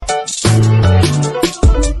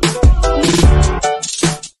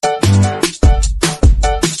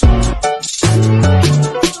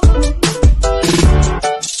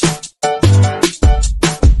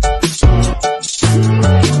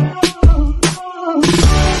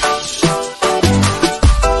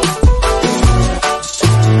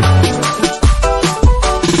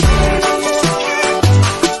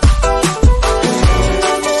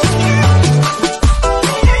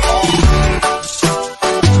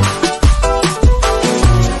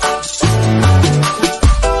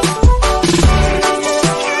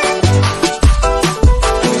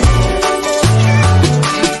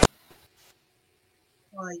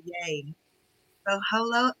So,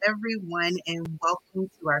 hello everyone, and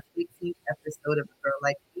welcome to our 15th episode of A Girl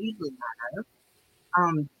Like Me Live.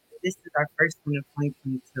 Um, this is our first one of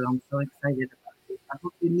 2022. I'm so excited about this. I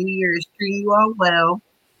hope the new year is treating you all well.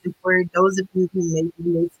 And for those of you who may be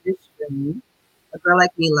new to this journey, A Girl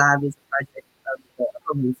Like Me Live is a project of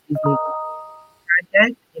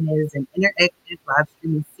project, and it is an interactive live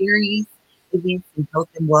streaming series, events, and health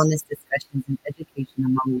and wellness discussions and education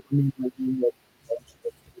among women living with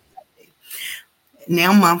HIV.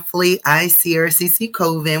 Now, monthly, I, Sierra CC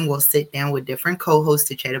Coven, will sit down with different co hosts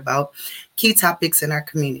to chat about key topics in our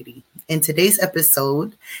community. In today's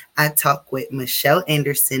episode, I talk with Michelle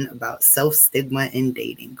Anderson about self-stigma in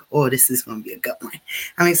dating. Oh, this is going to be a good one.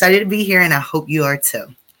 I'm excited to be here, and I hope you are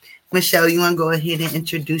too. Michelle, you want to go ahead and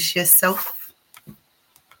introduce yourself?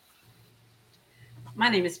 My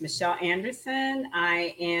name is Michelle Anderson.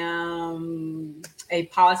 I am a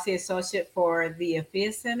policy associate for the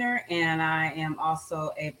Afiya Center, and I am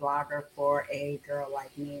also a blogger for A Girl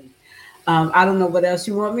Like Me. I don't know what else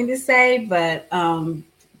you want me to say, but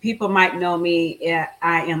people might know me.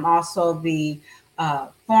 I am also the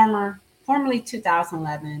formerly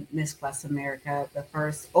 2011 Miss Plus America, the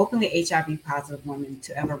first openly HIV positive woman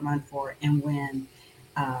to ever run for and win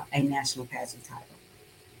a national pageant title.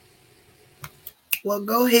 Well,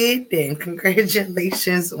 go ahead then.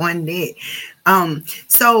 Congratulations on that.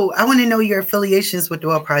 So I want to know your affiliations with the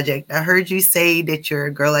Well Project. I heard you say that you're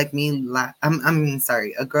a Girl Like Me.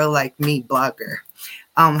 A Girl Like Me blogger.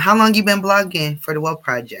 How long you been blogging for the Well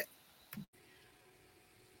Project?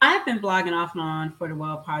 I've been blogging off and on for the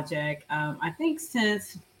Well Project. I think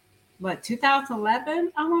since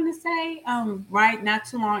 2011, I want to say, right, not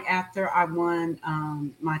too long after I won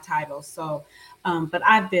my title. So, but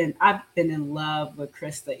I've been in love with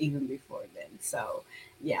Krista even before then. So,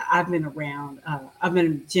 yeah, I've been around. I've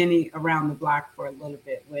been Jenny around the block for a little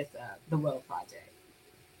bit with the Well Project.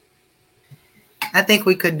 I think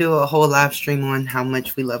we could do a whole live stream on how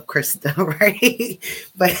much we love Krista, right?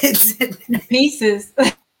 But pieces.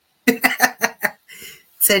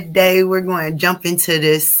 Today we're going to jump into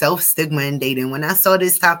this self-stigma in dating. When I saw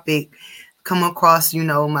this topic come across,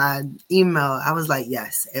 my email, I was like,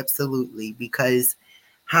 yes, absolutely. Because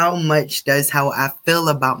how much does how I feel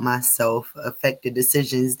about myself affect the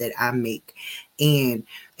decisions that I make? And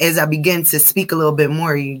as I begin to speak a little bit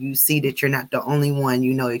more, you see that you're not the only one,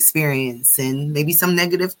 experiencing maybe some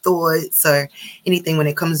negative thoughts or anything when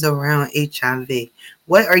it comes around HIV.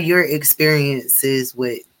 What are your experiences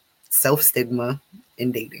with self-stigma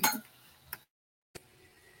in dating?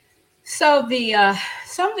 So the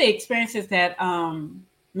some of the experiences that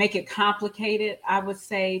make it complicated, I would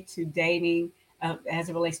say, to dating as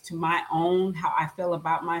it relates to my own, how I feel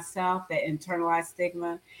about myself, that internalized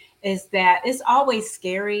stigma, is that it's always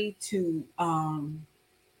scary to,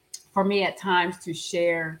 for me at times, to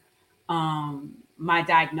share my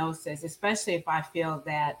diagnosis, especially if I feel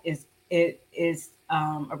that it is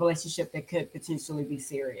a relationship that could potentially be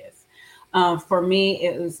serious. For me,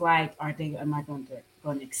 it was like, am I going to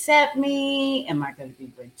accept me? Am I going to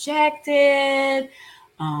be rejected?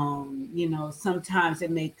 Sometimes it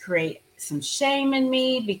may create some shame in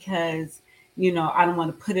me because, I don't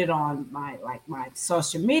want to put it on my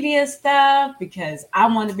social media stuff because I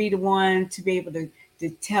want to be the one to be able to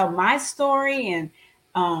tell my story. And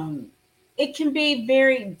it can be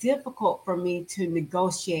very difficult for me to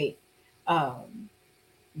negotiate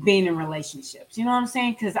being in relationships. You know what I'm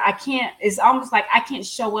saying? Because it's almost like I can't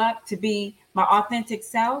show up to be my authentic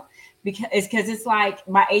self because it's like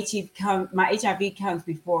my HIV comes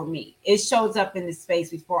before me. It shows up in the space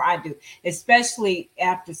before I do, especially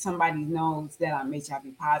after somebody knows that I'm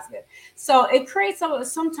HIV positive. So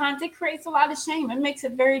sometimes it creates a lot of shame. It makes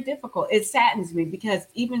it very difficult. It saddens me because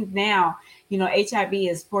even now, HIV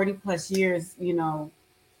is 40 plus years,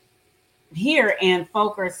 here, and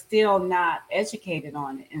folk are still not educated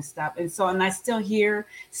on it and stuff. And I still hear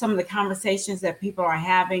some of the conversations that people are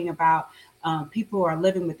having about people who are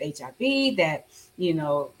living with HIV, that,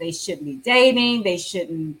 they shouldn't be dating, they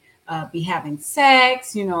shouldn't be having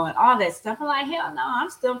sex, and all that stuff. I'm like, hell no, I'm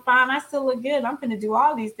still fine. I still look good. I'm going to do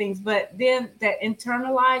all these things. But then that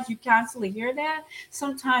internalized, you constantly hear that.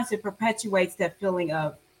 Sometimes it perpetuates that feeling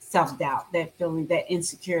of self-doubt, that feeling, that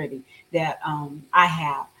insecurity that I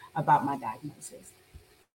have about my diagnosis.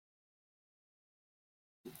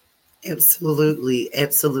 Absolutely.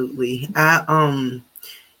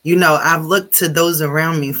 I've looked to those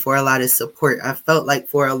around me for a lot of support. I felt like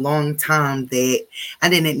for a long time that I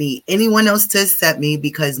didn't need anyone else to accept me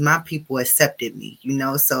because my people accepted me,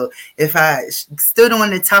 So if I stood on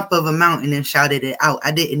the top of a mountain and shouted it out,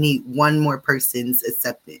 I didn't need one more person's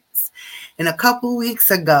acceptance. And a couple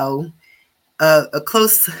weeks ago, a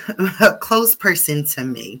close a close person to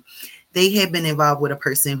me. They had been involved with a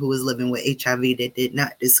person who was living with HIV that did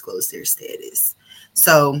not disclose their status.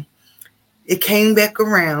 So it came back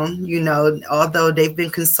around, although they've been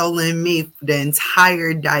consoling me for the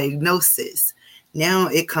entire diagnosis. Now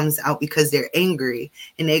it comes out because they're angry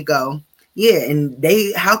and they go, yeah, and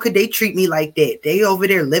how could they treat me like that? They over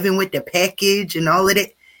there living with the package and all of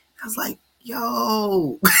that. I was like,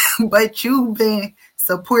 yo, but you've been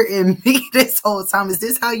supporting me this whole time. Is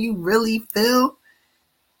this how you really feel?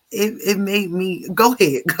 It made me go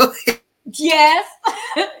ahead. Go ahead. Yes,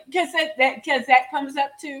 because that comes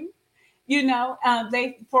up too.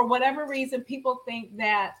 They, for whatever reason, people think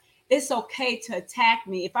that it's okay to attack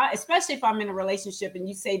me especially if I'm in a relationship and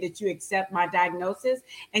you say that you accept my diagnosis,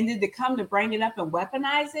 and then to come to bring it up and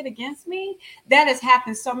weaponize it against me. That has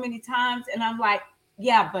happened so many times, and I'm like,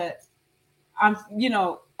 yeah, but I'm,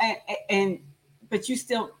 and but you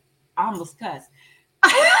still, I almost cuss.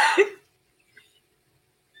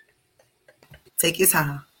 Take your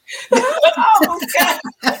time. Oh,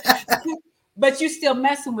 but you still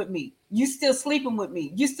messing with me. You still sleeping with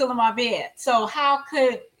me. You still in my bed.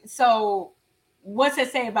 So what's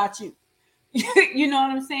that say about you? You know what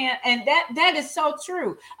I'm saying? And that is so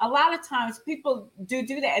true. A lot of times people do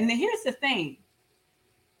that. And then here's the thing.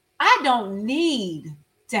 I don't need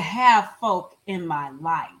to have folk in my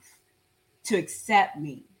life to accept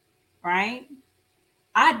me, right?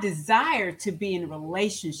 I desire to be in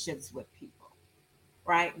relationships with people,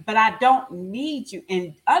 right? But I don't need you.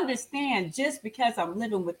 And understand, just because I'm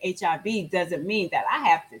living with HIV doesn't mean that I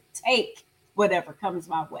have to take whatever comes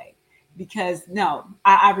my way. Because no,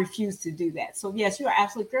 I refuse to do that. So yes, you are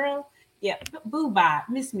absolutely, girl. Yeah, boo bye.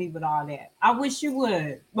 Miss me with all that. I wish you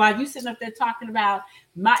would. While you sitting up there talking about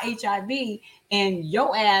my HIV and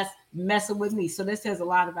your ass messing with me. So that says a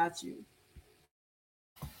lot about you.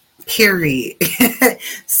 Period. I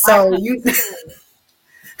so you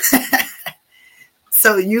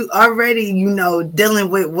so you already, dealing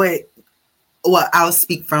with well, I'll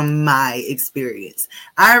speak from my experience.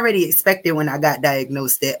 I already expected when I got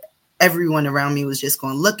diagnosed that everyone around me was just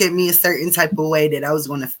going to look at me a certain type of way, that I was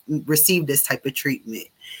going to receive this type of treatment.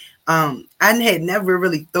 I had never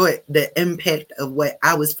really thought the impact of what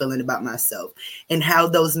I was feeling about myself and how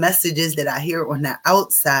those messages that I hear on the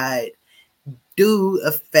outside do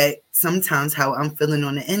affect sometimes how I'm feeling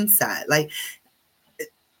on the inside. Like,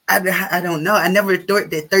 I don't know. I never thought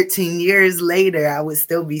that 13 years later, I would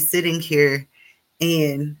still be sitting here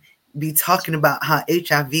and be talking about how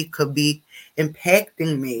HIV could be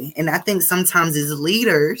impacting me. And I think sometimes as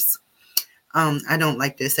leaders, I don't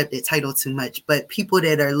like to accept that title too much, but people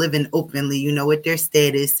that are living openly, with their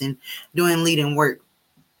status and doing leading work,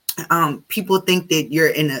 people think that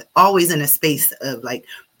you're always in a space of like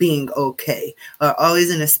being okay, or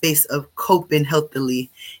always in a space of coping healthily.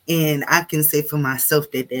 And I can say for myself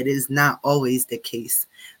that that is not always the case.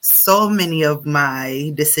 So many of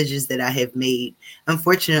my decisions that I have made,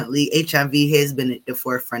 unfortunately, HIV has been at the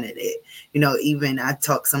forefront of it. Even I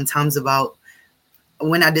talk sometimes about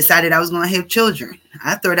when I decided I was going to have children.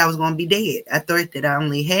 I thought I was going to be dead. I thought that I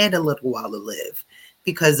only had a little while to live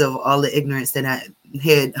because of all the ignorance that I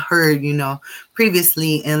had heard,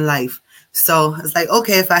 previously in life. So it's like,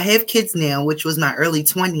 okay, if I have kids now, which was my early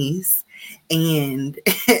 20s, and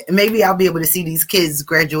maybe I'll be able to see these kids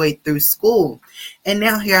graduate through school. And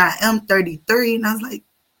now here I am, 33, and I was like,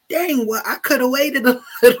 dang, well, I could have waited a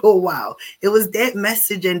little while. It was that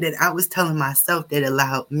messaging that I was telling myself that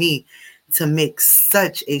allowed me to make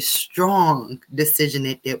such a strong decision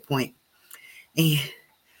at that point. And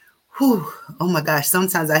oh my gosh,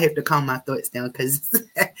 sometimes I have to calm my thoughts down because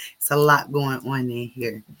it's a lot going on in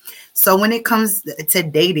here. So when it comes to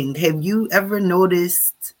dating, have you ever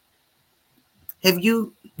noticed, have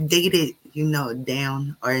you dated,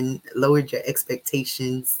 down or lowered your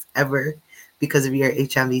expectations ever because of your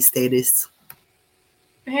HIV status?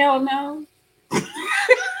 Hell no.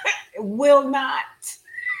 Will not.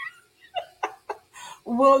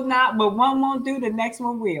 Will not, but one won't do, the next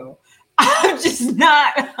one will. I'm just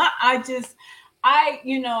not.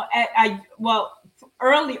 Well,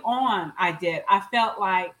 early on, I did. I felt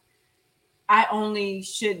like I only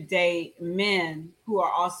should date men who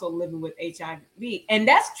are also living with HIV, and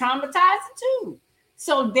that's traumatizing too.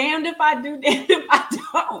 So damned if I do, damned if I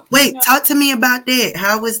don't. Wait, talk to me about that.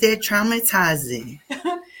 How was that traumatizing?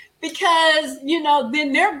 Because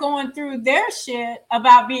then they're going through their shit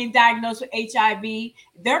about being diagnosed with HIV.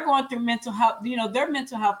 They're going through mental health, their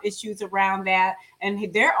mental health issues around that,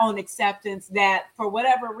 and their own acceptance that for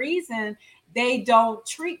whatever reason they don't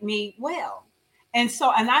treat me well. And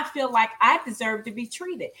I feel like I deserve to be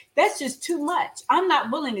treated. That's just too much. I'm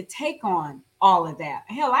not willing to take on all of that.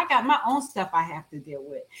 Hell, I got my own stuff I have to deal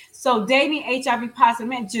with. So dating HIV positive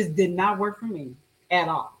men just did not work for me at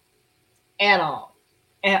all. At all.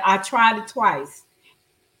 And I tried it twice.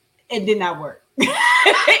 It did not work.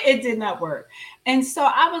 It did not work. And so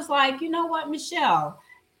I was like, you know what, Michelle,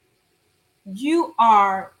 you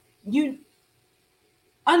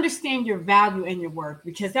understand your value and your worth,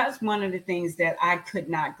 because that's one of the things that I could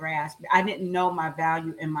not grasp. I didn't know my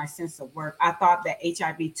value and my sense of worth. I thought that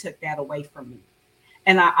HIV took that away from me,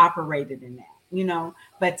 and I operated in that.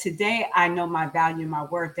 But today I know my value and my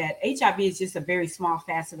worth, that HIV is just a very small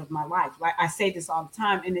facet of my life. Like I say this all the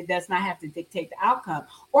time, and it does not have to dictate the outcome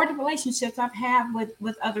or the relationships I've had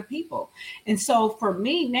with other people. And so for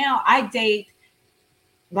me now, I date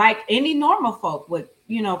like any normal folk would,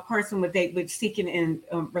 person would date, with seeking in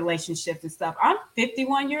relationships and stuff. I'm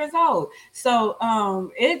 51 years old, so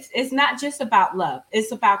it's not just about love.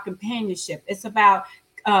 It's about companionship. It's about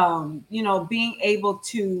being able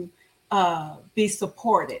to be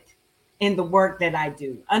supported in the work that I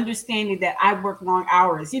do, understanding that I work long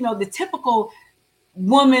hours. The typical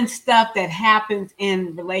woman stuff that happens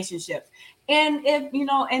in relationships. And if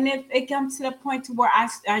it comes to the point to where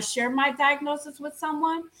I share my diagnosis with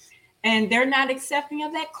someone and they're not accepting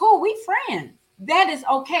of that, cool, we friends. That is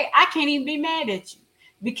okay. I can't even be mad at you,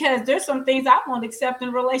 because there's some things I won't accept in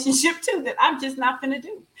a relationship too that I'm just not gonna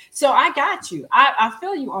do. So I got you. I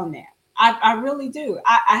feel you on that. I really do.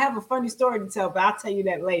 I have a funny story to tell, but I'll tell you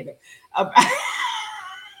that later.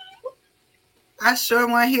 I sure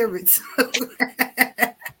want to hear it too.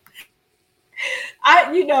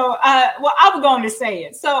 Well, I was going to say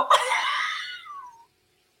it. So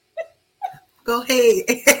Go ahead.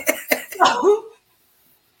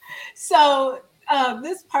 so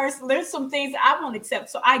this person, there's some things I won't accept.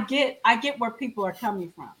 So I get where people are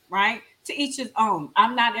coming from, right? To each his own.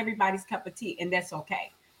 I'm not everybody's cup of tea, and that's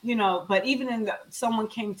okay. But even someone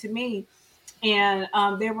came to me, and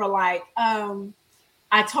they were like,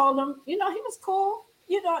 I told him, he was cool,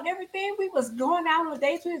 and everything. We was going out on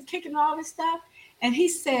dates, we was kicking all this stuff. And he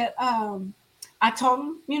said, I told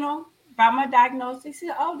him, about my diagnosis. He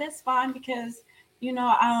said, oh, that's fine, because I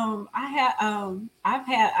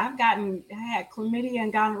had chlamydia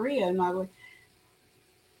and gonorrhea. And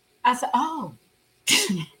I said, oh,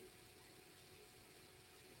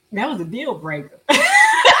 that was a deal breaker.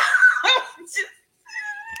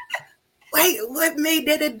 Wait, what made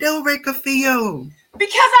that a deal breaker for you?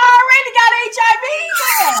 Because I already got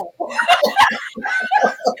HIV.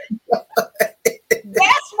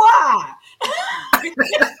 That's why.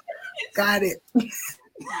 Got it.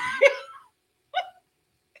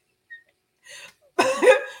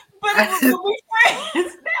 But we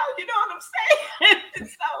friends now, you know what I'm saying?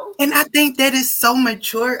 So, and I think that is so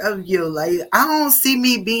mature of you. Like, I don't see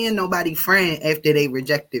me being nobody friend after they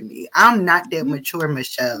rejected me. I'm not that mature,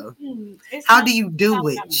 Michelle. How do you do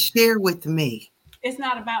it? Share with me. It's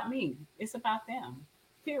not about me. It's about them.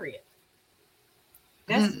 Period.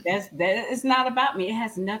 That is not about me. It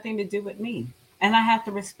has nothing to do with me. And I have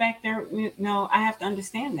to respect their, I have to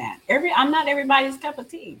understand that. I'm not everybody's cup of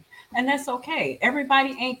tea. And that's okay.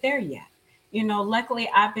 Everybody ain't there yet. Luckily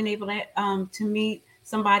I've been able to meet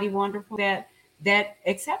somebody wonderful that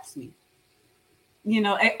accepts me.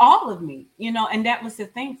 All of me, and that was the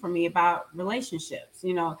thing for me about relationships,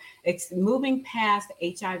 it's moving past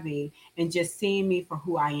HIV and just seeing me for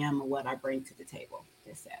who I am and what I bring to the table.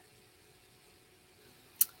 Just that.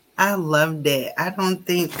 I love that. I don't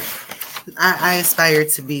think I aspire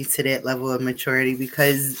to be to that level of maturity,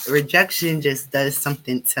 because rejection just does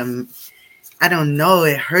something to, I don't know,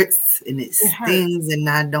 it hurts and it stings, and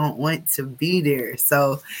I don't want to be there.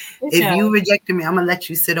 So if you rejected me, I'm going to let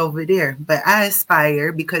you sit over there. But I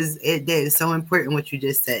aspire, because it is so important what you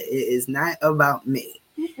just said. It is not about me.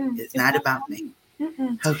 It's not about me.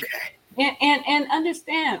 Okay. And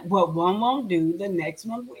understand, what one won't do, the next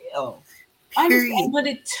one will. Understand, but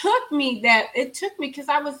it took me because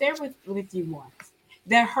I was there with you once.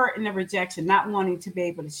 That hurt and the rejection, not wanting to be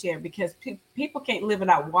able to share, because people can't live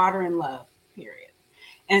without water and love, period,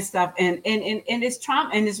 and stuff. And it's trauma,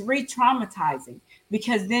 and it's re-traumatizing,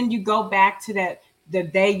 because then you go back to the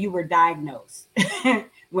day you were diagnosed.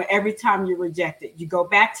 When every time you're rejected, you go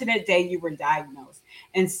back to that day you were diagnosed.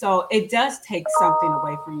 And so it does take something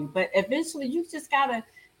away from you. But eventually you just gotta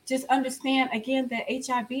just understand again that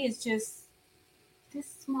HIV is just this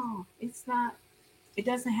small. It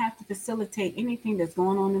doesn't have to facilitate anything that's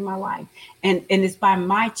going on in my life. And it's by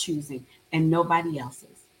my choosing and nobody else's.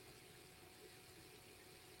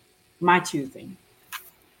 My choosing.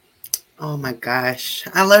 Oh my gosh.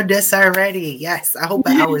 I love this already. Yes. I hope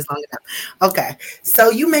an hour is long enough. Okay.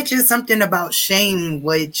 So you mentioned something about shame,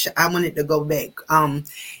 which I wanted to go back. And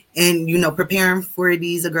preparing for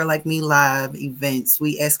these A Girl Like Me live events,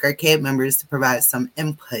 we ask our cab members to provide some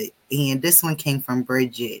input. And this one came from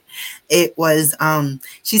Bridget. It was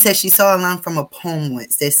she said she saw a line from a poem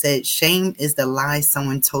once that said, "Shame is the lie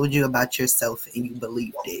someone told you about yourself and you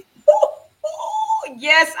believed it."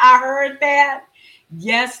 Yes, I heard that.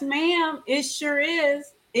 Yes, ma'am. It sure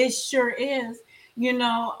is. It sure is.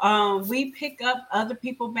 We pick up other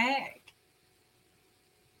people bag.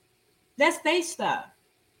 That's their stuff.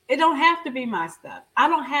 It don't have to be my stuff. I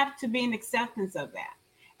don't have to be in acceptance of that.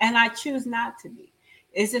 And I choose not to be.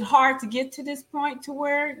 Is it hard to get to this point to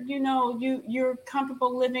where you're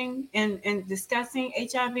comfortable living and discussing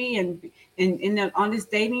HIV and on this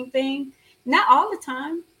dating thing? Not all the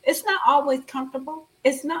time. It's not always comfortable.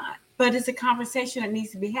 It's not. But it's a conversation that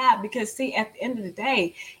needs to be had because see, at the end of the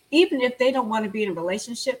day, even if they don't want to be in a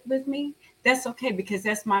relationship with me, that's okay because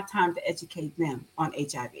that's my time to educate them on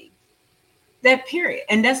HIV, that period.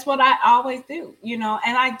 And that's what I always do, and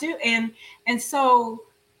I do. And so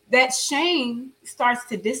that shame starts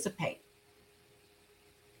to dissipate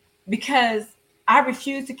because I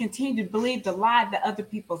refuse to continue to believe the lie that other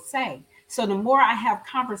people say. So the more I have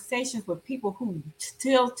conversations with people who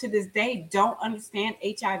still to this day don't understand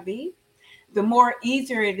HIV, the more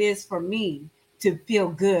easier it is for me to feel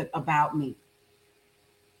good about me.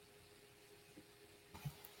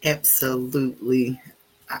 Absolutely.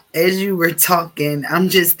 As you were talking, I'm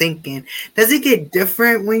just thinking, does it get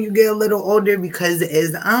different when you get a little older? Because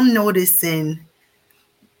as I'm noticing,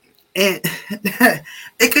 and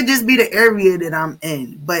it could just be the area that I'm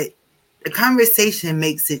in, but the conversation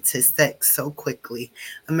makes it to sex so quickly.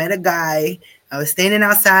 I met a guy, I was standing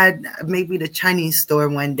outside maybe the Chinese store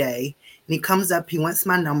one day, and he comes up, he wants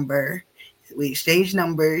my number. We exchange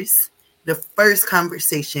numbers. The first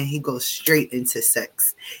conversation, he goes straight into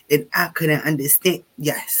sex. And I couldn't understand,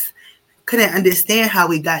 yes, couldn't understand how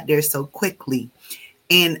we got there so quickly.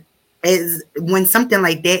 And as when something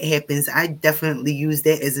like that happens, I definitely use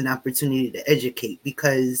that as an opportunity to educate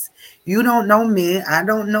because you don't know me, I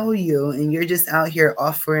don't know you, and you're just out here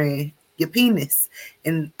offering your penis.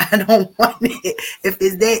 And I don't want it. If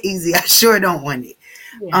it's that easy, I sure don't want it.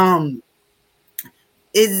 Yeah. Um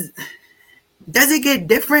is does it get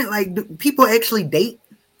different? Like do people actually date?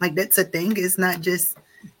 Like that's a thing. It's not just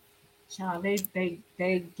Child,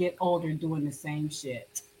 they get older doing the same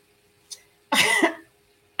shit.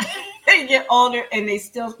 They get older and they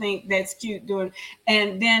still think that's cute doing.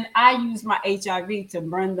 And then I use my HIV to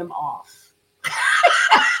burn them off.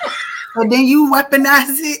 so then you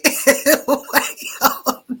weaponize it. What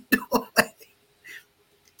y'all doing?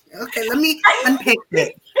 Okay, let me unpick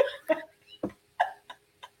that.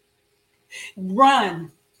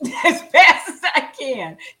 Run as fast as I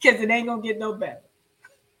can because it ain't gonna get no better.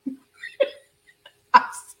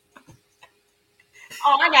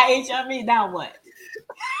 Oh, I got HIV. Now what?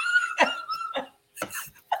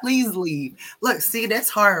 Please leave. Look, see, that's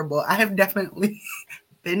horrible. I have definitely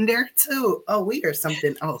been there too. Oh, we are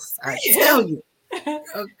something else. I Yeah, tell you. yeah.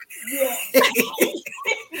 Okay.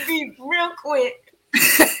 Be real quick.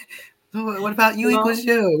 What about you Hello, equals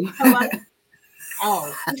you? hello.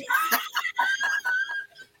 Oh,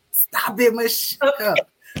 Stop it, Michelle.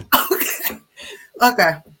 Okay.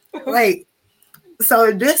 Okay. Wait.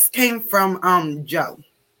 So this came from Joe.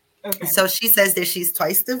 okay. So she says that she's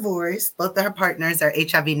twice divorced. Both of her partners are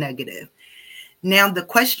HIV negative. Now, the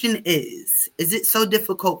question is it so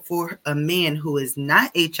difficult for a man who is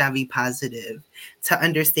not HIV positive to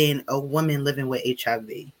understand a woman living with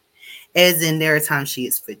HIV? As in, there are times she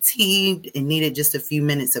is fatigued and needed just a few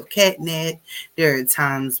minutes of catnip. There are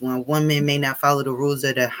times when a woman may not follow the rules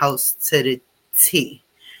of the house to the T.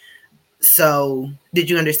 So, did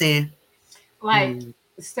you understand? Like,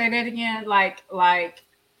 say that again. Like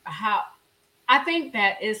how I think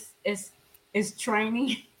that is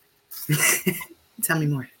training. Tell me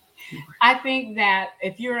more. I think that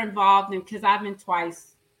if you're involved in, because I've been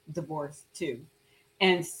twice divorced too.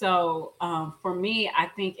 And so for me, I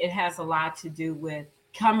think it has a lot to do with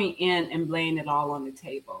coming in and laying it all on the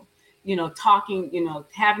table. Talking,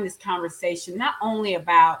 having this conversation, not only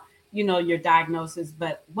about, your diagnosis,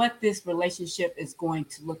 but what this relationship is going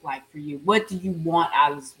to look like for you. What do you want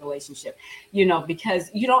out of this relationship? Because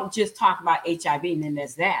you don't just talk about HIV and then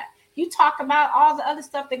there's that. You talk about all the other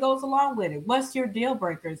stuff that goes along with it. What's your deal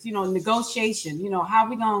breakers? Negotiation. How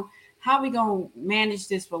we gonna manage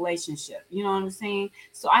this relationship? You know what I'm saying?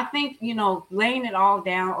 So I think laying it all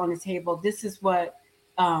down on the table. This is what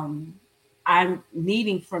I'm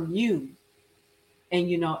needing from you and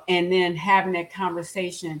and then having that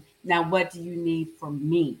conversation. Now, what do you need from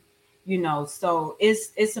me? So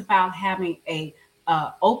it's about having a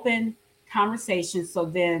open conversation. So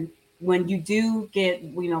then when you do get,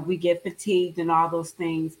 we get fatigued and all those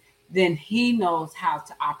things, then he knows how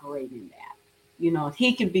to operate in that.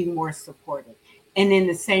 He can be more supportive. And in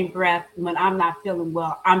the same breath, when I'm not feeling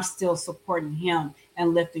well, I'm still supporting him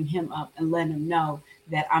and lifting him up and letting him know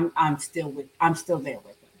that I'm still there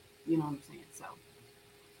with him. You know what I'm saying? So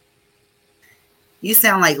You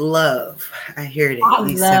sound like love. I hear that.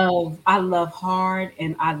 You sound I love hard,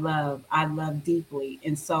 and I love deeply.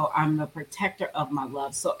 And so I'm the protector of my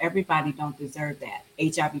love. So everybody don't deserve that,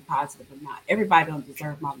 HIV positive or not. Everybody don't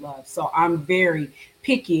deserve my love. So I'm very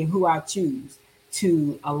picky in who I choose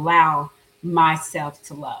to allow myself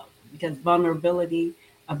to love, because vulnerability,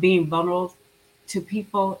 being vulnerable to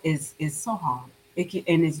people is so hard.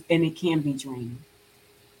 And it can be draining.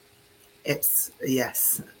 it's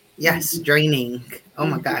yes. Yes, Mhm. draining. Oh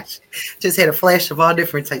my Mhm. gosh. Just had a flash of all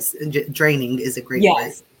different types. Draining is a great word.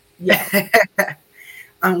 Yes. Yes.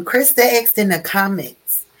 Krista asked in the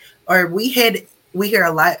comments, or we hear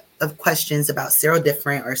a lot of questions about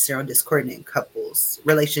serodifferent or serodiscordant couples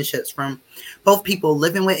relationships from both people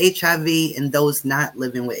living with HIV and those not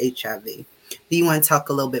living with HIV. Do you want to talk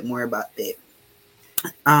a little bit more about that?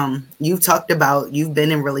 You've talked about you've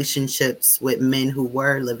been in relationships with men who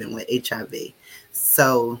were living with HIV.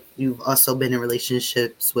 So you've also been in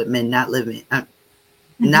relationships with men not Mhm.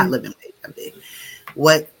 living with HIV.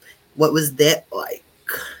 What what was that like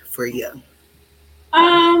for you?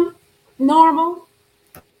 Um, normal,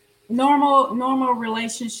 normal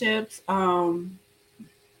relationships.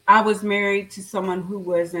 I was married to someone who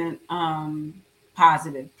wasn't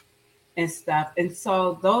positive and stuff, and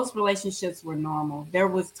so those relationships were normal. There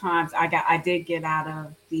was times I did get out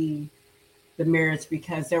of the marriage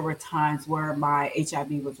because there were times where my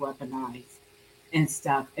HIV was weaponized and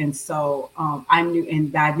stuff. And so I knew,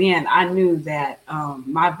 and by then I knew that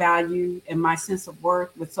my value and my sense of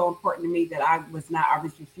worth was so important to me that I was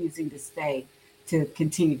refusing to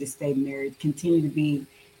continue to stay married, continue to be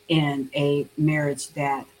in a marriage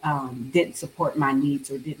that didn't support my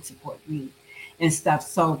needs or didn't support me and stuff.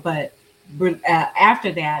 So, but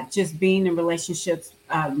after that, just being in relationships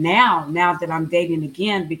now that I'm dating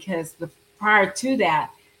again, because prior to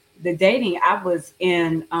that, the dating I was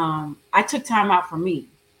in, I took time out for me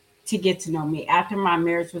to get to know me. After my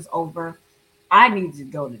marriage was over, I needed to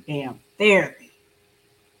go to damn therapy.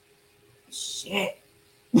 Shit.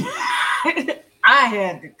 I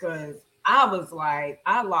had to, because I was like,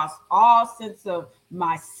 I lost all sense of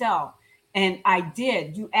myself. And I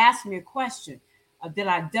did. You asked me a question. Did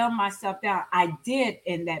I dumb myself down? I did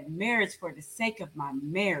in that marriage for the sake of my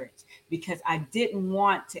marriage, because I didn't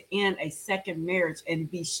want to end a second marriage and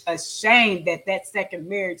be ashamed that that second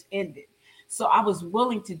marriage ended. So I was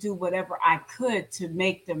willing to do whatever I could to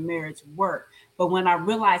make the marriage work. But when I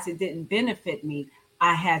realized it didn't benefit me,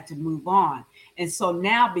 I had to move on. And so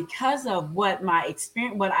now, because of what I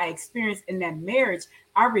experienced in that marriage,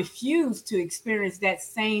 I refuse to experience that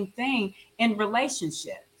same thing in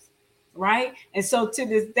relationships. Right. And so to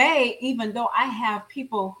this day, even though I have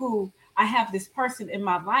this person in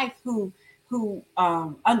my life who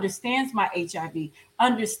understands my HIV,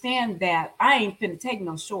 understand that I ain't finna take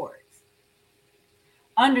no shorts,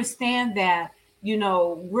 understand that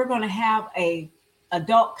we're going to have a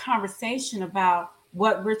adult conversation about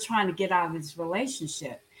what we're trying to get out of this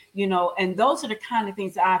relationship. And those are the kind of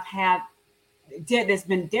things that I've had that's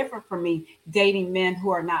been different for me dating men who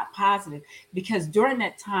are not positive, because during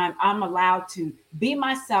that time I'm allowed to be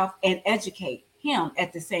myself and educate him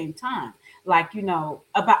at the same time, like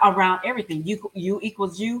about around everything. You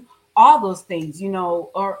equals you, all those things,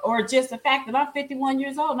 or just the fact that I'm 51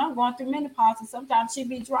 years old and I'm going through menopause, and sometimes she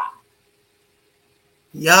be dry.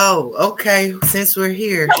 Yo, okay, since we're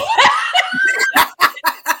here.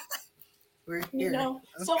 We're here.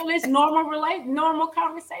 So it's normal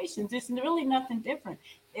conversations. It's really nothing different.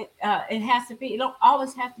 It has to be, it don't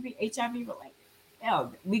always have to be HIV related.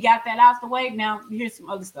 Hell, we got that out the way. Now here's some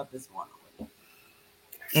other stuff that's going on.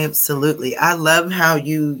 Absolutely. I love how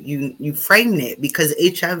you frame it, because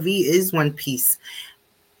HIV is one piece.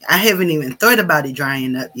 I haven't even thought about it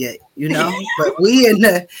drying up yet, but we're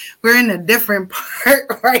in a different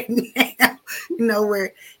part right now,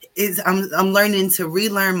 where is I'm learning to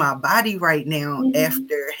relearn my body right now Mm-hmm.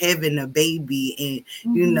 after having a baby,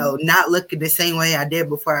 and Mm-hmm. not looking the same way I did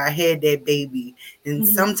before I had that baby. And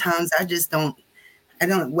Mm-hmm. sometimes I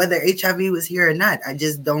don't, whether HIV was here or not, I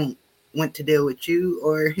just don't want to deal with you,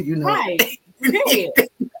 or Right. Period.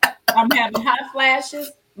 I'm having hot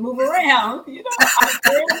flashes. Move around. I'm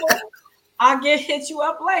irritable. I'll get hit you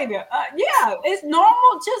up later. Yeah, it's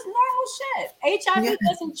normal, just normal shit. Yeah. HIV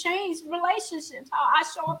doesn't change relationships. How I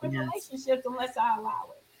show up in Yes. relationships unless I allow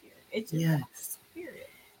it. Period. It just does. Yes. Period.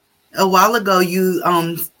 A while ago you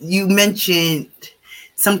mentioned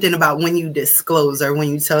something about when you disclose or when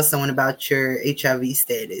you tell someone about your HIV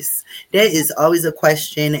status. That is always a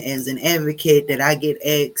question as an advocate that I get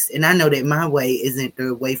asked, and I know that my way isn't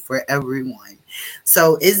the way for everyone.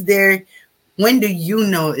 So when do you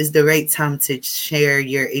know is the right time to share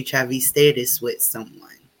your HIV status with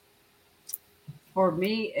someone? For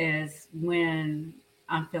me, is when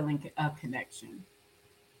I'm feeling a connection.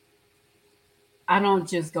 I don't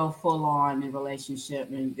just go full on in relationship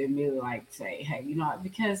and immediately like say, hey,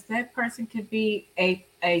 because that person could be a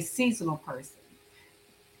seasonal person.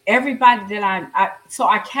 Everybody that so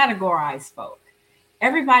I categorize folk.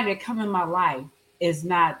 Everybody that come in my life is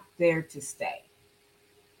not there to stay.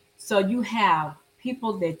 So you have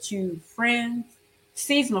people that you friends,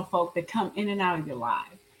 seasonal folk that come in and out of your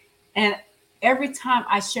life. And every time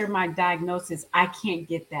I share my diagnosis, I can't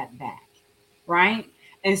get that back. Right.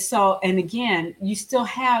 And so, and again, you still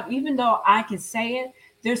have, even though I can say it,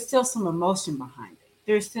 there's still some emotion behind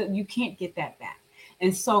it. You can't get that back.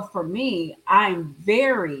 And so for me, I'm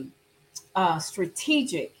very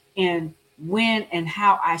strategic in when and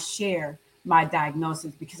how I share my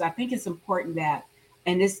diagnosis, because I think it's important that,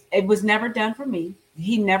 and it was never done for me.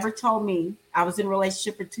 He never told me. I was in a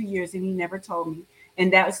relationship for 2 years and he never told me.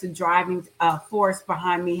 And that was the driving force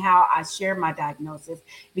behind me, how I share my diagnosis,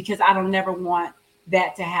 because I don't never want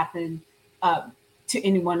that to happen to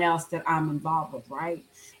anyone else that I'm involved with, right?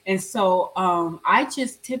 And so I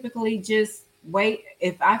just typically just wait.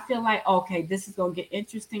 If I feel like, okay, this is gonna get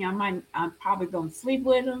interesting, I'm probably gonna sleep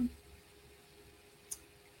with him.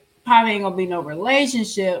 Probably ain't gonna be no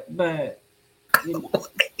relationship, but you know,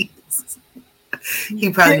 He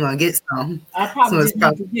probably gonna get some. I So probably it's just need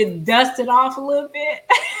probably to get dusted off a little bit.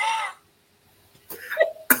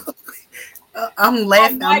 I'm I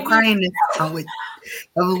laughing. I'm might need, crying this time with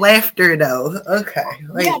of laughter though. Okay,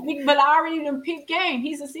 yeah, wait. but I already done peep game.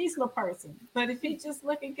 He's a seasonal person, but if he just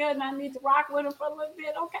looking good and I need to rock with him for a little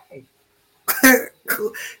bit, okay.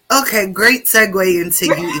 Cool. Okay, great segue into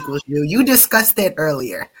you equals you. You discussed that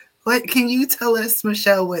earlier. What can you tell us,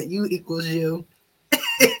 Michelle, what you equals you?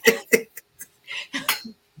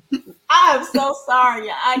 I am so sorry.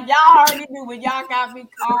 Y'all already knew when y'all got me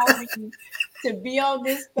called me to be on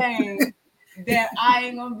this thing that I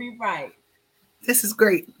ain't gonna be right. This is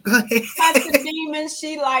great. Go ahead. But the demons,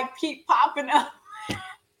 she like keep popping up.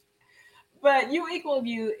 But you equal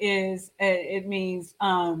you is it means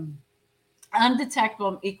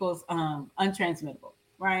undetectable equals untransmittable,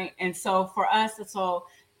 right? And so for us,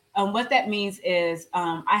 what that means is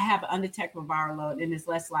I have an undetectable viral load, and it's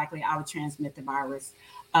less likely I would transmit the virus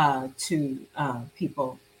to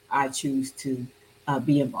people I choose to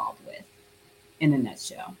be involved with. In a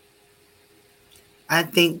nutshell. I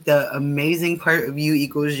think the amazing part of you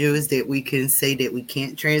equals you is that we can say that we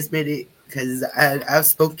can't transmit it because I've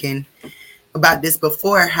spoken about this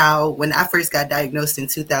before. How when I first got diagnosed in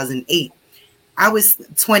 2008, I was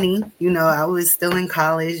 20, I was still in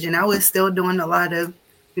college and I was still doing a lot of,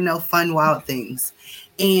 fun, wild things.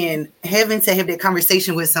 And having to have that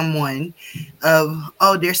conversation with someone of,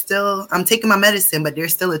 oh, I'm taking my medicine, but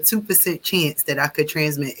there's still a 2% chance that I could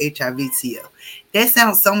transmit HIV to you. That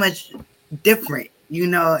sounds so much different,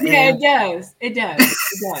 Yeah, and it does. It does. It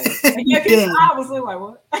does. And yeah, dang, I was like,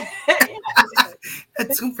 what? Yeah, a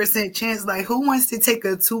 2% chance. Like, who wants to take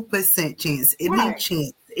a 2% chance? Any right.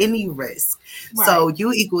 chance, any risk. Right. So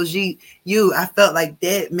you equals you. I felt like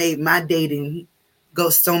that made my dating go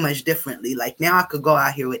so much differently. Like now I could go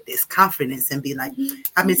out here with this confidence and be like,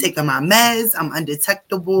 I've been taking my meds, I'm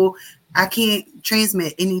undetectable, I can't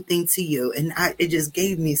transmit anything to you. And it just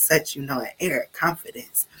gave me such, an air of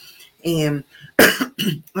confidence. And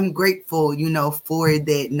I'm grateful, for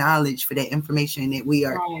that knowledge, for that information that we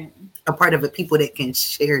are Right. a part of a people that can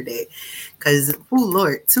share that. Because, oh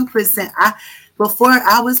Lord, 2%. Before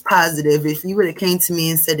I was positive, if you would have came to me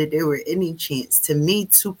and said that there were any chance, to me,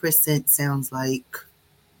 2% sounds like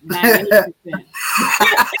 98%. It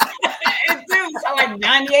do sound like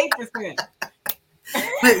 98%.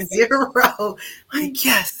 zero. Like,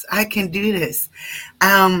 yes, I can do this.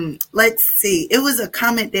 Let's see. It was a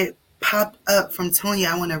comment that popped up from Tonya.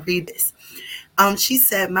 I want to read this. She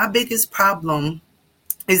said, my biggest problem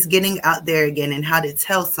is getting out there again and how to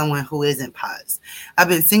tell someone who isn't pos. I've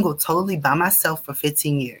been single totally by myself for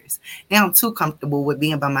 15 years. Now I'm too comfortable with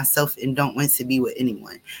being by myself and don't want to be with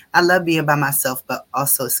anyone. I love being by myself, but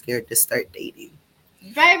also scared to start dating.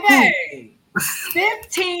 Baby,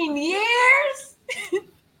 15 years?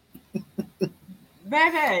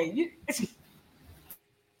 baby,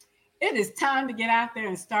 it is time to get out there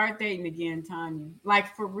and start dating again, Tanya.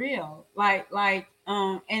 Like for real. And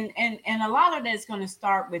a lot of that's going to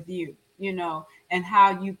start with you, and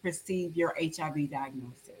how you perceive your HIV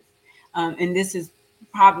diagnosis. And this is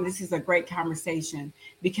a great conversation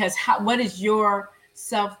because what is your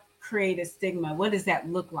self-created stigma? What does that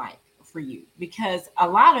look like for you? Because a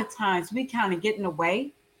lot of times we kind of get in the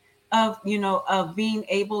way of being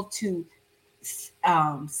able to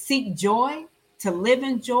seek joy, to live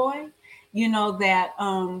in joy, that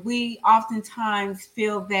we oftentimes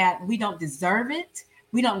feel that we don't deserve it.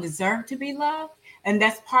 We don't deserve to be loved. And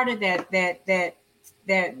that's part of that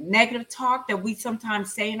negative talk that we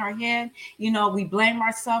sometimes say in our head. We blame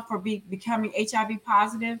ourselves for becoming HIV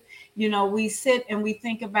positive. We sit and we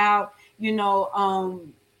think about,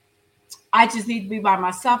 I just need to be by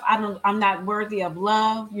myself. I'm not worthy of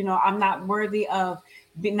love. I'm not worthy of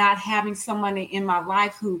not having someone in my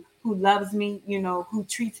life who loves me, who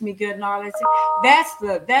treats me good and all that.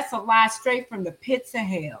 That's a lie straight from the pits of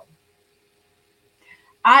hell.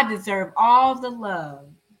 I deserve all the love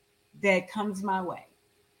that comes my way,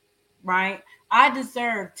 right? I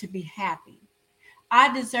deserve to be happy.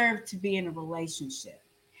 I deserve to be in a relationship,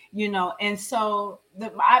 and so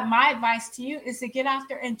my advice to you is to get out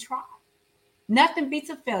there and try. Nothing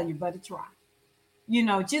beats a failure but a try.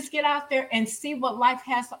 Just get out there and see what life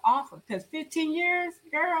has to offer. Because 15 years,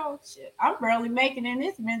 girl, shit, I'm barely making it.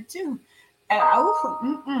 It's been two.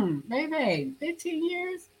 Baby, 15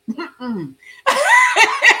 years.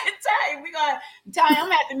 Ty, I'm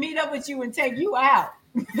gonna have to meet up with you and take you out.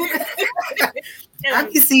 I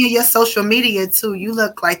be seeing your social media too. You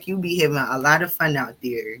look like you be having a lot of fun out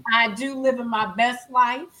there. I do live in my best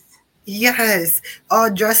life. Yes, all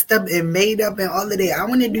dressed up and made up and all of that. I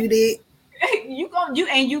want to do that. You can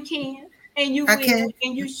and you I will can.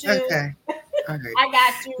 and you should. Okay. All right. I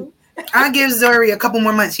got you. I'll give Zuri a couple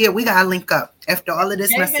more months. Yeah, we gotta link up. After all of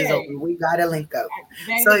this mess is over, Baby. we gotta link up.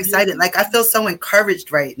 Baby, So excited. Like I feel so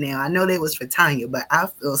encouraged right now. I know that was for Tanya, but I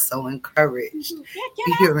feel so encouraged.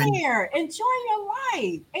 Get out there. Enjoy your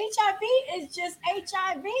life. HIV is just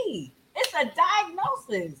HIV. It's a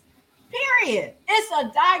diagnosis. Period. It's a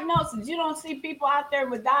diagnosis. You don't see people out there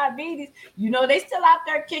with diabetes. They still out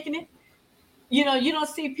there kicking it. You don't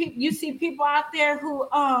see people. You see people out there who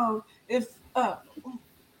if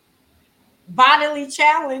bodily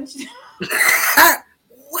challenged.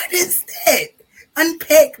 What is that?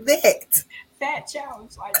 Unpack that. Fat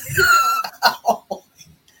challenge, like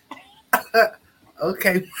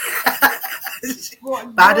Okay.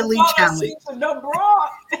 Bodily challenge. No bra.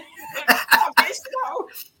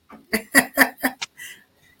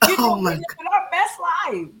 Oh my God. Our best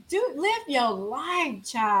life. Dude, live your life,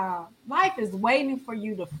 child. Life is waiting for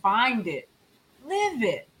you to find it. Live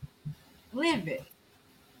it. Live it.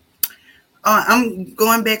 I'm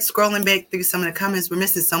going back, scrolling back through some of the comments. We're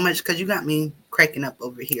missing so much because you got me cracking up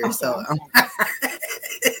over here. Okay, so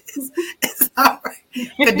it's all right.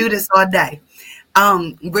 Could do this all day.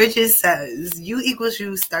 Bridget says, you equals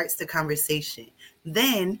you starts the conversation.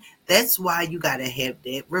 Then that's why you got to have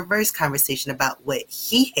that reverse conversation about what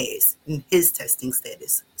he has in his testing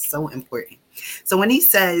status. So important. So when he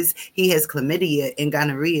says he has chlamydia and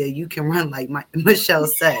gonorrhea, you can run like Michelle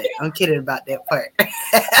said. I'm kidding about that part.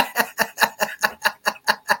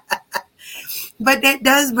 But that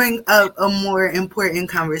does bring up a more important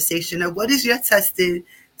conversation of what is your testing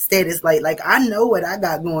status like? Like, I know what I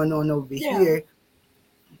got going on over here.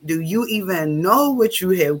 Do you even know what you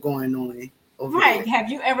have going on over there? Have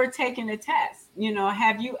you ever taken a test?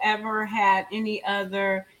 Have you ever had any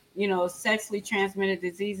other, sexually transmitted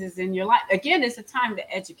diseases in your life? Again, it's a time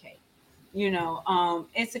to educate. It's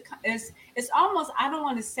almost, I don't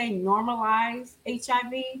want to say normalize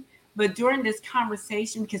HIV, but during this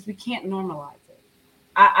conversation, because we can't normalize it.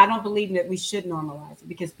 I don't believe that we should normalize it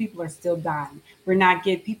because people are still dying.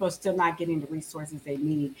 People are still not getting the resources they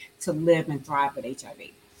need to live and thrive with HIV.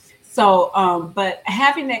 So, but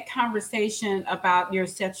having that conversation about your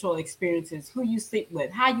sexual experiences, who you sleep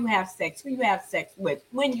with, how you have sex, who you have sex with,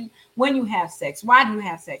 when you have sex, why do you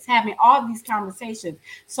have sex, having all these conversations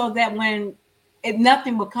so that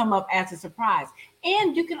nothing will come up as a surprise.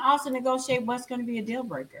 And you can also negotiate what's going to be a deal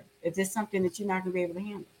breaker if there's something that you're not going to be able to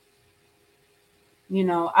handle.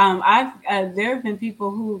 There have been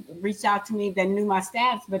people who reached out to me that knew my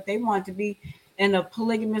stats, but they wanted to be in a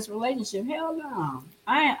polygamous relationship. Hell no.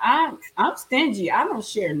 I'm stingy. I don't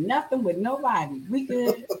share nothing with nobody. We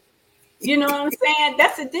good. You know what I'm saying?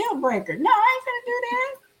 That's a deal breaker. No, I ain't gonna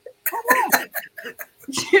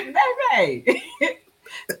do that. Baby.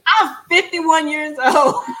 I'm 51 years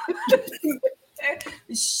old.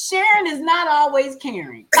 Sharing is not always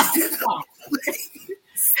caring.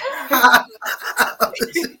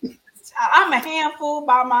 I'm a handful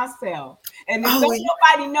by myself. And if Oh, don't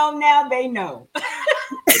nobody know now, they know.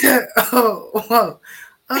 oh, whoa.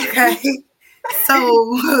 Okay.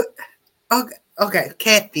 So, okay.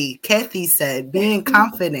 Kathy said being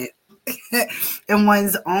confident in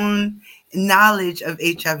one's own knowledge of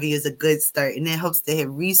HIV is a good start, and it helps to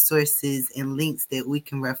have resources and links that we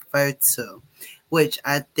can refer to, which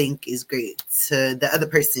I think is great to the other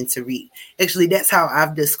person to read. Actually, that's how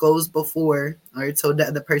I've disclosed before or told the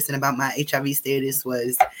other person about my HIV status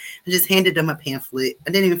was I just handed them a pamphlet.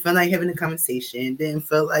 I didn't even feel like having a conversation, didn't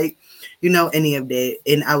feel like, any of that.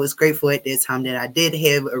 And I was grateful at that time that I did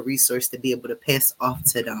have a resource to be able to pass off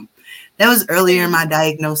to them. That was earlier in my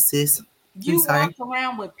diagnosis. I'm You walk sorry.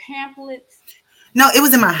 around with pamphlets. No, it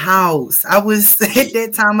was in my house. I was at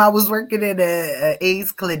that time I was working at a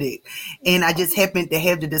AIDS clinic, and I just happened to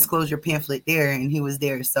have the disclosure pamphlet there, and he was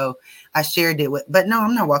there, so I shared it with. But no,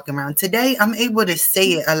 I'm not walking around today. I'm able to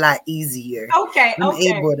say it a lot easier. Okay, I'm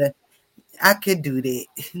okay. able to. I could do that.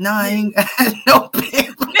 No, I Yeah. ain't got no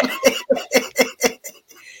pamphlet.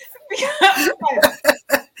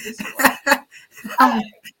 I'm,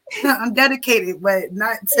 I'm dedicated, but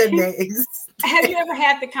not to that. Have you ever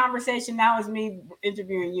had the conversation? Now is me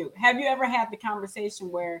interviewing you. Have you ever had the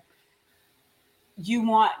conversation where you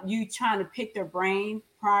trying to pick their brain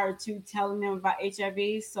prior to telling them about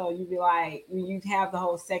HIV? So you be like, when you have the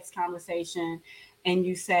whole sex conversation, and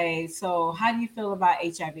you say, "So how do you feel about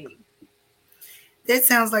HIV?" That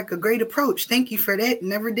sounds like a great approach. Thank you for that.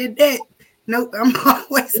 Never did that. Nope, I'm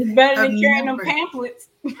always. It's better I've than carrying them never. pamphlets.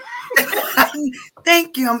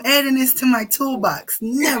 Thank you. I'm adding this to my toolbox.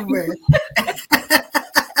 Never.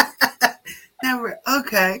 Never.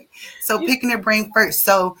 Okay. So You, picking their brain first.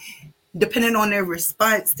 So depending on their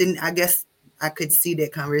response, then I guess I could see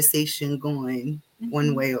that conversation going one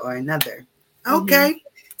mm-hmm, way or another. mm-hmm, Okay. yeah,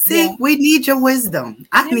 See, we need your wisdom.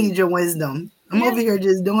 I yeah, need your wisdom. I'm yeah. over here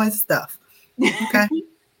just doing stuff. Okay.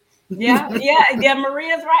 Yeah, yeah, yeah.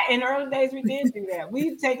 Maria's right. In the early days, we did do that.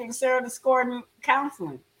 We taken Sarah to score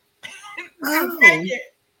counseling Oh.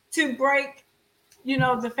 to break,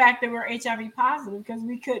 the fact that we're HIV positive because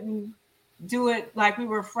we couldn't do it, like we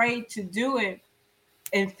were afraid to do it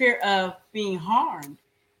in fear of being harmed.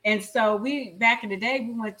 And so we back in the day,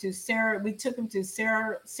 we went to Sarah. We took them to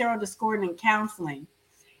Sarah Discordant counseling,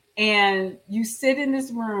 and you sit in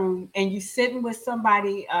this room and you sitting with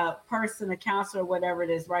somebody, a person, a counselor, whatever it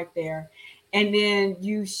is, right there, and then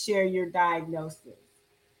you share your diagnosis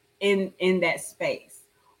in that space,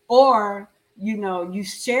 or you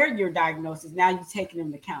share your diagnosis. Now you're taking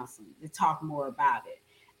them to counseling to talk more about it,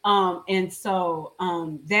 and so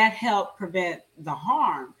that helped prevent the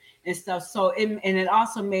harm and stuff. And it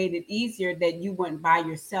also made it easier that you weren't by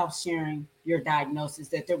yourself sharing your diagnosis,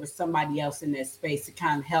 that there was somebody else in that space to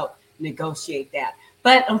kind of help negotiate that.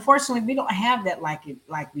 But unfortunately, we don't have that like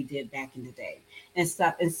we did back in the day and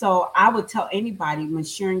stuff. And so I would tell anybody when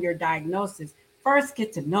sharing your diagnosis, first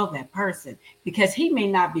get to know that person, because he may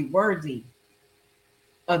not be worthy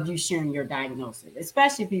of you sharing your diagnosis,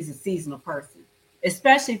 especially if he's a seasonal person,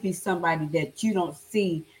 especially if he's somebody that you don't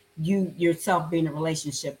see you yourself being in a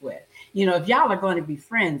relationship with. If y'all are going to be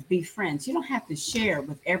friends, be friends. You don't have to share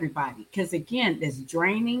with everybody, because again, it's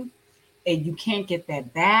draining and you can't get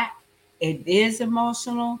that back. It is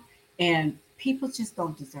emotional, and people just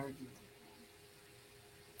don't deserve you.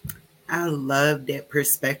 I love that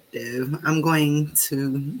perspective. I'm going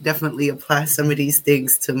to definitely apply some of these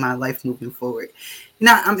things to my life moving forward.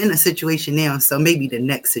 Now, I'm in a situation now, so maybe the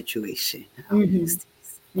next situation I'll Mm-hmm. use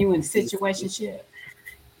You in these. situationship.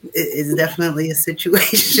 It's definitely a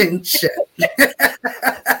situation,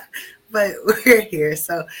 but we're here.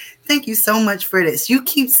 So thank you so much for this. You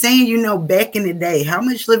keep saying, back in the day, how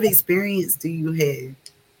much lived experience do you have?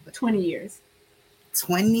 20 years.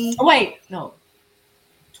 20? Oh, wait, no,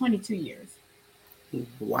 22 years.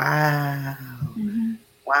 Wow. Mm-hmm.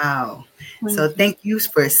 Wow. So 22. thank you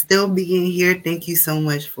for still being here. Thank you so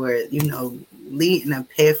much for, leading a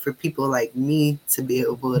path for people like me to be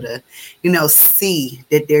able to, see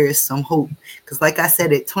that there is some hope. Because like I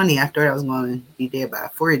said, at 20, I thought I was going to be there by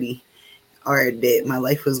 40, or that my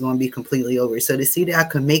life was going to be completely over. So to see that I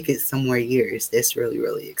could make it some more years, that's really,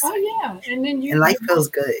 really Oh exciting. yeah, and then And life feels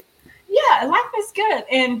good. yeah, life is good.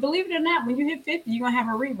 And believe it or not, when you hit 50, you're gonna have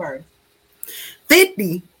a rebirth.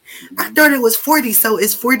 50? I thought it was 40. So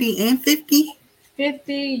it's 40 and 50?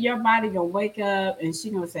 50, your body gonna wake up and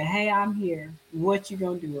she gonna say, "Hey, I'm here. What you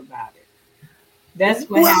gonna do about it?" That's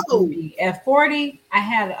what happened Whoa. to me. At 40, I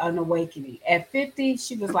had an awakening. At 50,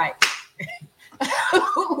 she was like,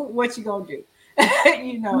 "What you gonna do?"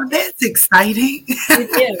 You know, Well, that's exciting.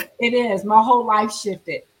 it is. It is. My whole life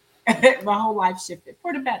shifted. My whole life shifted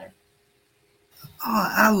for the better. Oh,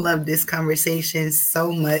 I love this conversation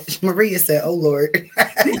so much. Maria said, "Oh Lord."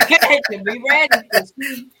 To be ready,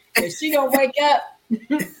 because she gonna wake up.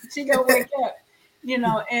 She gonna wake up. You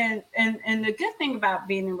know, and the good thing about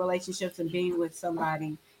being in relationships and being with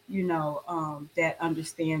somebody, you know, that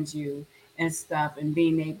understands you and stuff, and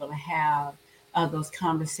being able to have those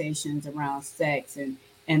conversations around sex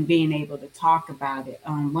and being able to talk about it.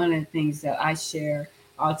 One of the things that I share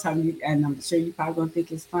all the time, and I'm sure you probably gonna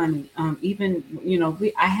think it's funny. Even you know,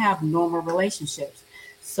 I have normal relationships.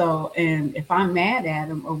 So, and if I'm mad at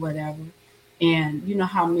him or whatever, and you know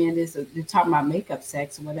how men is, they're talking about makeup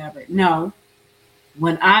sex or whatever. No,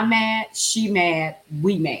 when I'm mad, she mad,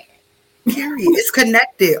 we mad. Period. It's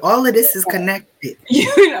connected. All of this is connected.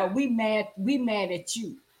 You know, we mad at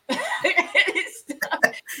you.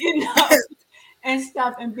 Stuff, you know, and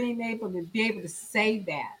stuff, and being able to say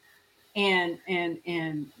that and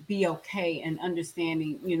be okay and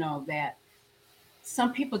understanding, you know, that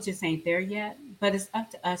some people just ain't there yet, but it's up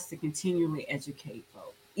to us to continually educate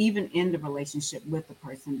folks, even in the relationship with the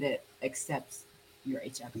person that accepts your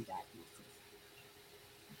HIV diagnosis.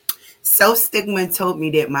 Self-Stigma told me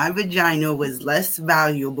that my vagina was less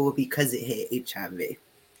valuable because it had HIV.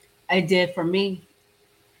 It did for me.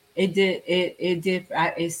 It did. It did.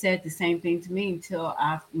 It said the same thing to me until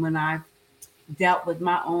when I dealt with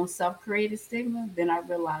my own self-created stigma. Then I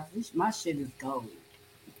realized my shit is gold.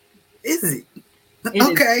 Is it? It is,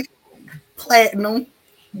 Okay. Platinum.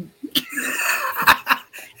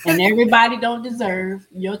 and everybody don't deserve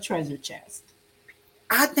your treasure chest.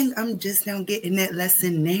 I think I'm just now getting that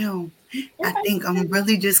lesson now. I Everybody think I'm deserves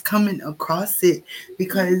really just coming across it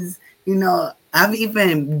because, you know, I've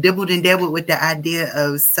even dibbled and dabbled with the idea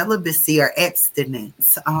of celibacy or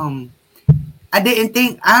abstinence. I didn't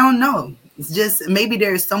think, I don't know. It's just maybe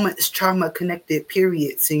there's so much trauma connected,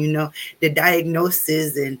 period, to, you know, the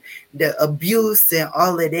diagnosis and the abuse and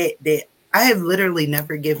all of that, that I have literally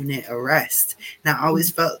never given it a rest. And I always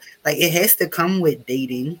felt like it has to come with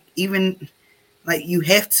dating, even like you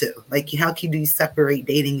have to. Like, how can you separate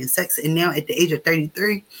dating and sex? And now at the age of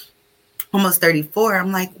 33, almost 34,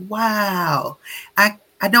 I'm like, wow, I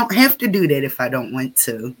don't have to do that if I don't want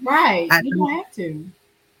to. right. I You don't, don't have to.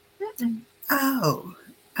 Mm-mm, oh,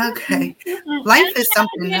 mm-mm, okay. mm-mm. And Life I is don't have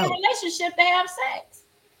to be something in a else. relationship to have sex.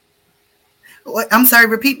 What, I'm sorry,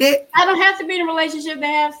 repeat that? I don't have to be in a relationship to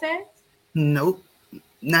have sex. Nope,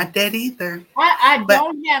 not that either. I But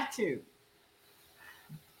don't have to.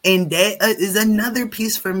 and that is another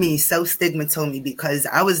piece for me. Self-Stigma told me because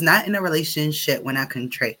I was not in a relationship when I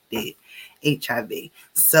contracted HIV.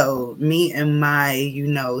 So me and my, you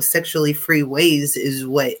know, sexually free ways is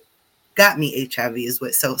what got me HIV, is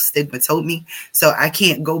what Self-Stigma told me. So I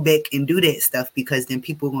can't go back and do that stuff because then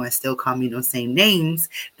people are going to still call me those same names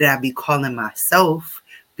that I be calling myself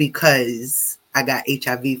because I got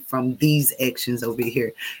HIV from these actions over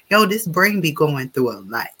here. Yo, this brain be going through a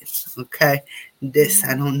lot. Okay. This,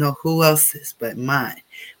 I Mhm. don't know who else's, but mine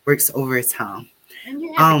works overtime. And you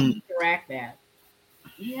have to Um, counteract that.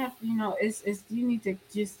 You have, you know, it's you need to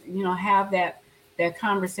just, you know, have that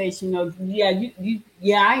conversation. You know, yeah,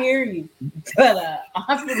 yeah, I hear you, but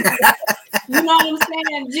I'm finna go. You know what I'm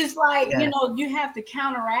saying? Just like, you yeah, know, you have to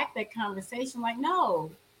counteract that conversation. Like, no,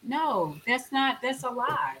 no, that's a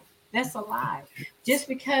lie. That's a lie. Just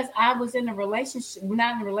because I was in a relationship,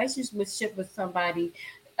 not in a relationship with somebody,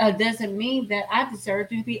 doesn't mean that I deserve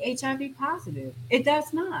to be HIV positive. It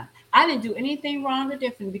does not. I didn't do anything wrong or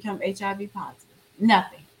different to become HIV positive.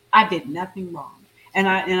 Nothing. I did nothing wrong. And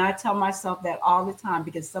I tell myself that all the time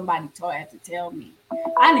because somebody had to tell me.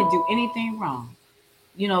 I didn't do anything wrong.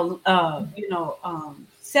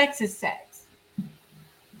 Sex is sex.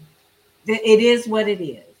 It is what it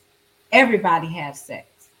is. Everybody has sex,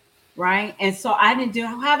 right? And so I didn't do.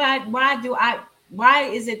 How do I? Why do I? Why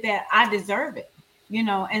is it that I deserve it? You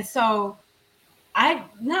know. And so I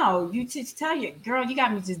no. You just tell you, girl, you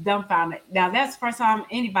got me just dumbfounded. Now that's the first time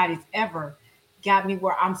anybody's ever got me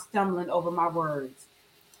where I'm stumbling over my words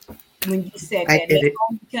when you said I that. get it.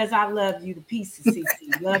 Because I love you to pieces,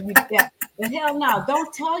 CC. Love you to death. But hell no,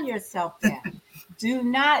 don't tell yourself that. Do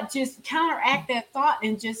not just counteract that thought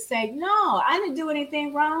and just say, no, I didn't do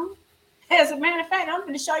anything wrong. As a matter of fact, I'm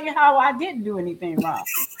going to show you how I didn't do anything wrong.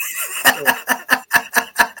 Shit.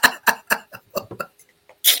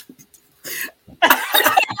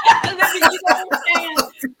 You know what I'm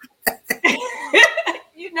saying?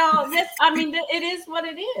 You know, this, I mean, it is what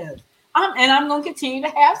it is. And I'm going to continue to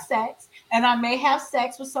have sex and I may have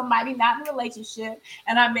sex with somebody not in a relationship,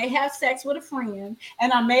 and I may have sex with a friend,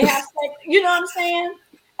 and I may have sex, you know what I'm saying?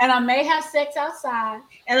 And I may have sex outside,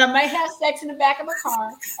 and I may have sex in the back of a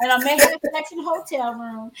car, and I may have sex in a hotel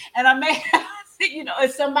room, and I may have,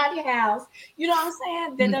 at somebody's house. You know what I'm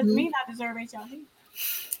saying? That doesn't Mm-hmm. mean I deserve HIV.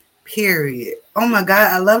 Period. Oh my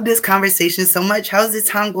God, I love this conversation so much. How's the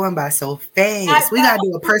time going by so fast? We gotta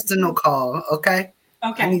do a personal call, okay? I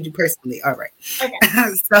Okay. need you personally. All right. Okay.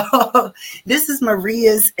 So this is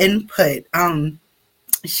Maria's input.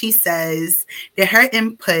 She says that her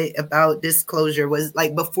input about disclosure was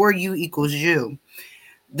like before you equals you.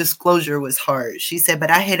 Disclosure was hard. She said,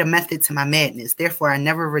 but I had a method to my madness. Therefore, I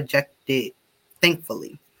never rejected,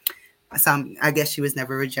 thankfully. So I guess she was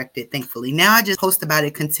never rejected, thankfully. Now I just post about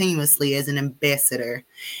it continuously as an ambassador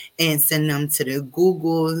and send them to the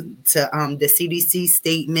Google, to the CDC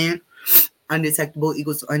statement, undetectable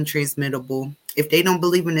equals untransmittable. If they don't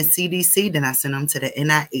believe in the CDC, then I send them to the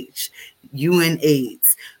NIH,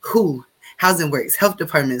 UNAIDS, WHO, Housing Works, health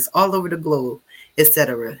departments all over the globe,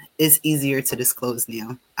 etc. It's easier to disclose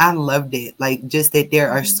now. I loved it. Like, just that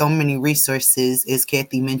there are so many resources, as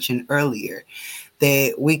Kathy mentioned earlier,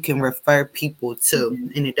 that we can refer people to,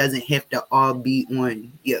 and it doesn't have to all be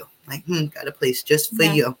on you. Like, got a place just for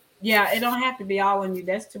you. Yeah, it don't have to be all on you.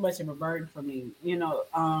 That's too much of a burden for me.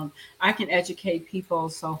 I can educate people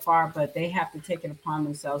so far, but they have to take it upon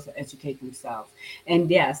themselves to educate themselves. And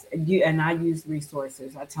yes, I use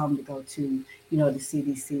resources. I tell them to go to, the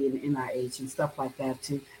CDC and NIH and stuff like that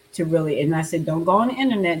to really. And I said, don't go on the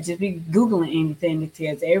internet. Just be Googling anything that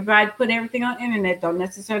tells. Everybody put everything on the internet. Don't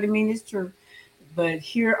necessarily mean it's true. But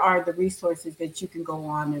here are the resources that you can go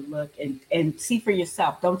on and look and see for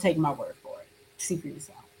yourself. Don't take my word for it. See for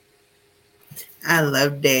yourself. I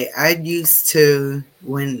love that. I used to,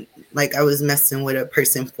 when like I was messing with a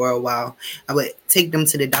person for a while, I would take them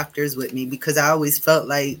to the doctors with me because I always felt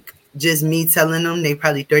like just me telling them, they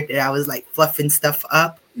probably thought that I was like fluffing stuff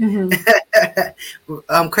up. Mm-hmm.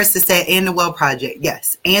 Krista said, and the Well Project.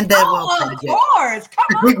 Yes. And the Well Project. Of course.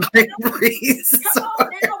 Come on. Come on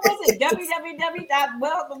now. Was it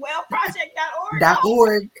www.thewellproject.org?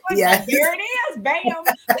 .org. Yes. There it is. Bam.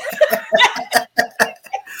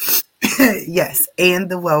 Yes. And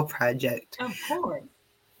the Well Project. Of course.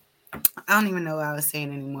 I don't even know what I was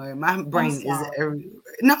saying anymore. My brain is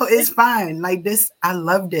no, it's fine. Like this, I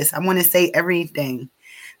love this. I want to say everything.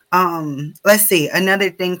 Let's see. Another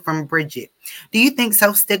thing from Bridget. Do you think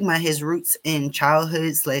self-stigma has roots in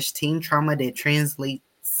childhood/teen trauma that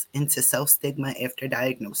translates into self-stigma after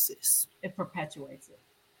diagnosis? It perpetuates it.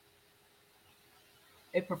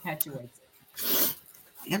 It perpetuates it.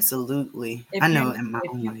 Absolutely. I know in my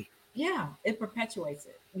own life. Yeah, it perpetuates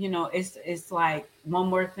it. It's like one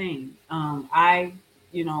more thing. I,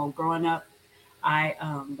 growing up, I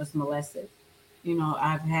was molested.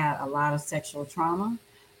 I've had a lot of sexual trauma,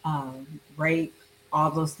 rape,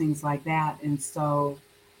 all those things like that. And so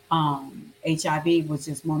HIV was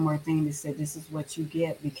just one more thing that said, this is what you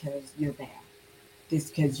get because you're bad.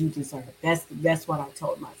 This because you deserve it. That's what I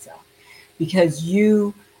told myself. Because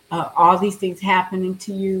you, all these things happening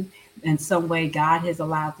to you, in some way, God has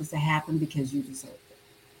allowed this to happen because you deserve it.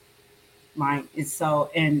 Right. And so,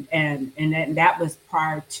 and that was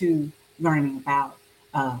prior to learning about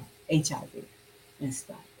HIV and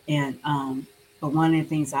stuff. And but one of the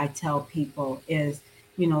things I tell people is,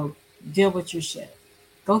 deal with your shit.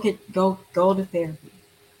 Go to therapy. Go to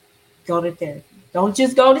therapy. Don't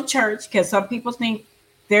just go to church, because some people think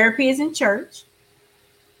therapy is in church.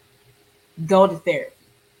 Go to therapy.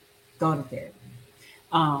 Go to therapy.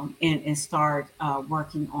 And start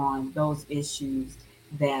working on those issues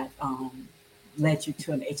that led you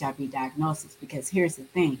to an HIV diagnosis. Because here's the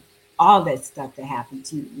thing, all that stuff that happened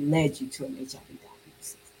to you led you to an HIV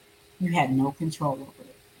diagnosis. You had no control over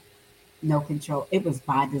it. No control. It was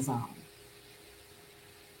by design.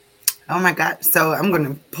 Oh my God. So I'm going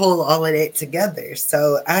to pull all of that together.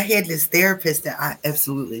 So I had this therapist that I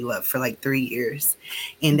absolutely loved for like 3 years.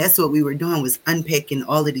 And that's what we were doing, was unpacking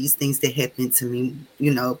all of these things that happened to me,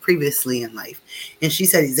 previously in life. And she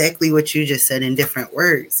said exactly what you just said in different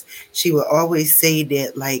words. She would always say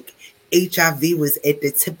that like HIV was at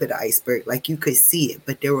the tip of the iceberg, like you could see it,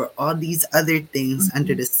 but there were all these other things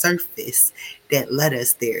under the surface that led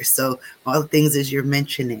us there. So all the things as you're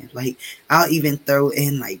mentioning, like I'll even throw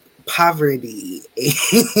in like poverty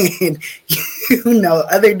and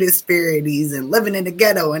other disparities and living in the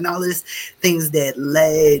ghetto and all these things that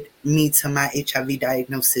led me to my HIV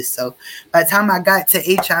diagnosis. So by the time I got to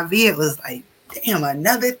HIV, it was like, damn,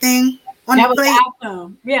 another thing on the plate.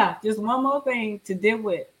 Awesome. Yeah, just one more thing to deal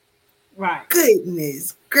with. Right.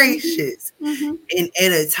 Goodness Mm-hmm. gracious. Mm-hmm. And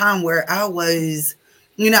at a time where I was,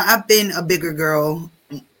 I've been a bigger girl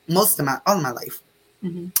most of my all my life.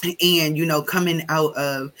 Mm-hmm. And, coming out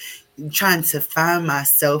of trying to find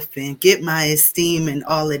myself and get my esteem and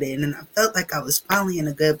all of that. And I felt like I was finally in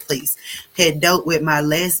a good place. Had dealt with my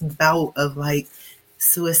last bout of like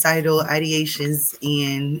suicidal ideations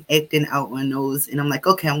and acting out on those. And I'm like,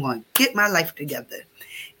 okay, I'm going to get my life together.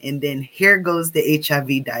 And then here goes the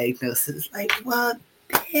HIV diagnosis. Like, well,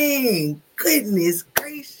 dang, goodness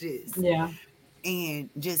gracious. Yeah. And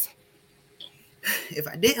just, if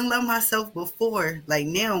I didn't love myself before, like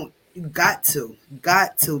now, you got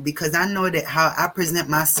to, because I know that how I present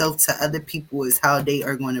myself to other people is how they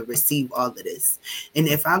are going to receive all of this. And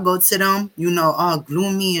if I go to them, all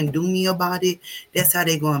gloomy and doomy about it, that's how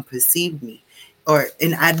they're going to perceive me.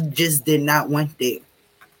 And I just did not want that.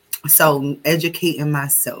 So educating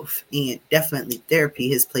myself, and definitely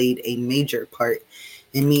therapy has played a major part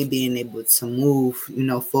in me being able to move,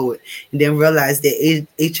 forward. And then realize that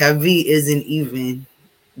HIV isn't even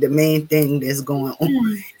the main thing that's going on.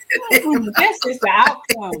 Mm. Mm-mm. That's just the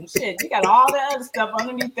outcome. Shit, you got all the other stuff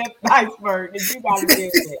underneath that iceberg that you got to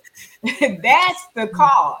deal with. That's the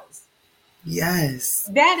cause. Yes.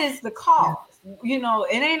 That is the Yeah. cause.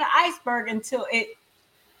 It ain't an iceberg until it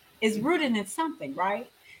is rooted in something, right?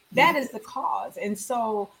 Yeah. That is the cause. And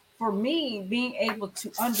so for me, being able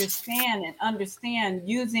to understand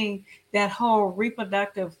using that whole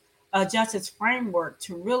reproductive justice framework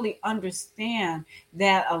to really understand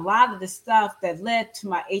that a lot of the stuff that led to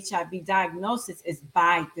my HIV diagnosis is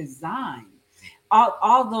by design.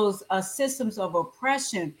 All those systems of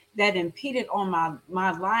oppression that impeded on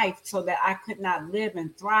my life so that I could not live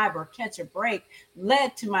and thrive or catch a break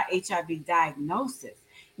led to my HIV diagnosis.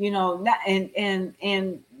 And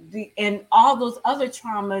all those other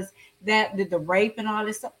traumas that the rape and all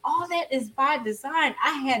this stuff, all that is by design.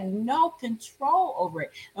 I had no control over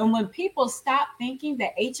it. And when people stop thinking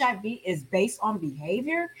that HIV is based on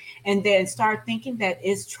behavior and then start thinking that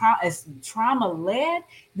it's trauma led,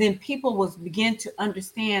 then people will begin to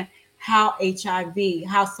understand how HIV,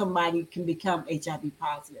 how somebody can become HIV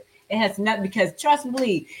positive. It has not, because trust me,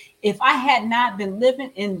 believe, if I had not been living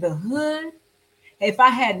in the hood, if I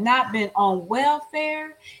had not been on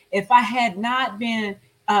welfare, if I had not been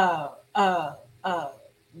uh, uh, uh,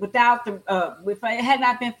 if I had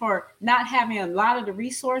not been for not having a lot of the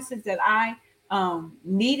resources that I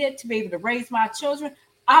needed to be able to raise my children,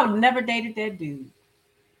 I would have never dated that dude.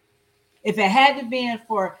 If it hadn't been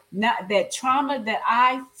for not that trauma that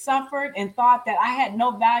I suffered and thought that I had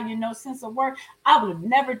no value, no sense of worth, I would have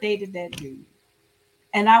never dated that dude.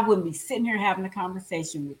 And I wouldn't be sitting here having a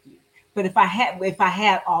conversation with you. But if I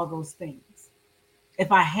had all those things,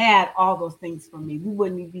 if I had all those things for me, we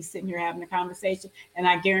wouldn't even be sitting here having a conversation. And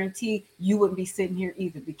I guarantee you wouldn't be sitting here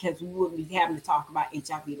either, because we wouldn't be having to talk about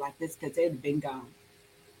HIV like this, because it'd have been gone.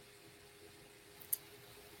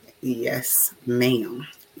 Yes, ma'am.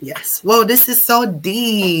 Yes. Whoa, this is so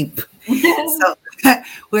deep. So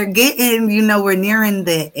we're getting, we're nearing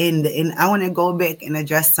the end, and I want to go back and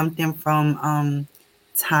address something from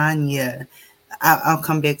Tanya. I'll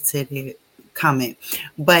come back to the comment,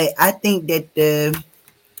 but I think that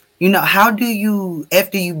how do you,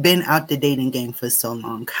 after you've been out the dating game for so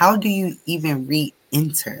long, how do you even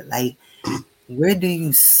re-enter? Like, where do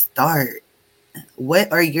you start?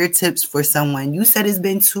 What are your tips for someone? You said it's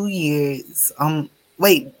been 2 years.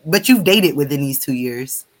 Wait, but you've dated within these 2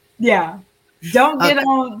 years. Yeah. Don't get Okay.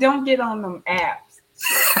 on don't get on them apps.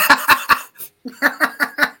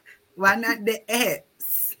 Why not the apps?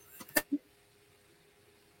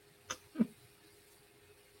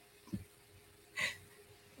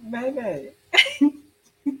 Baby.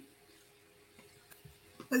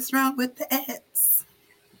 What's wrong with the apps?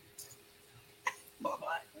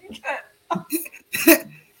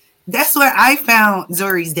 That's where I found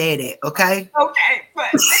Zori's dad at, okay? Okay, but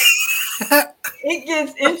it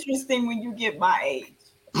gets interesting when you get my age.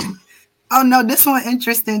 Oh no, this one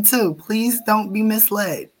interesting too. Please don't be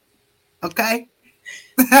misled. Okay?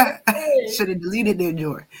 Hey, Should have deleted their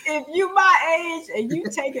drawer. if you my age and you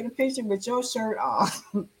taking a picture with your shirt off,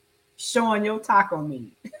 showing your taco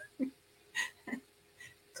meat,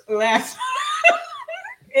 last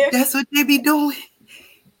if That's what they be doing.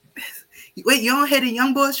 Wait, you don't had the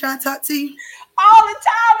young boys trying to talk to you? all the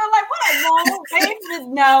time, I'm like, what I want? They said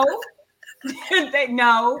no. They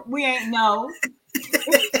no, we ain't no.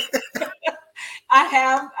 I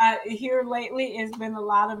have here lately. It's been a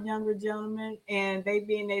lot of younger gentlemen, and they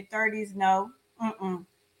be in their 30s. No,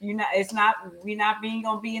 you not. It's not. We not being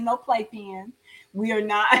gonna be in no playpen. We are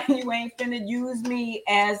not. You ain't finna use me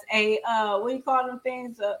as a what do you call them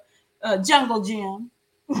things? Jungle Gym.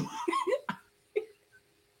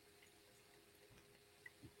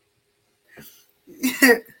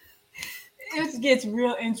 It gets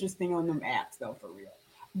real interesting on them apps though, for real.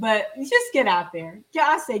 But just get out there. Yeah,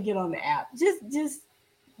 I say get on the app. Just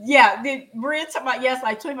yeah. Did Maria talk about yes,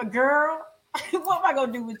 like to a girl? What am I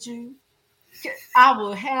gonna do with you? I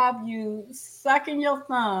will have you sucking your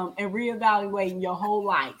thumb and reevaluating your whole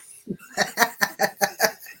life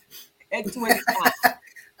at 25.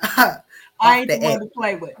 I Off ain't the the one to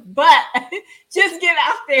play with, but just get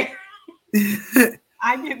out there. app.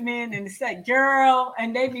 I get men and say, "Girl,"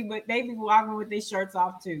 and they be walking with their shirts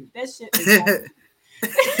off too. That shit is not.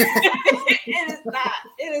 It is not.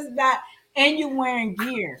 It is not. And you wearing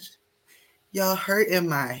gear. Y'all hurting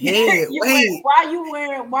my head. You wear, Wait.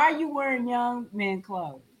 why you wearing young men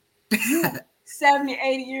clothes? You 70,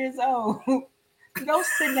 80 years old. Go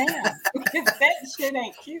sit down. That shit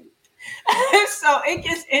ain't cute. So it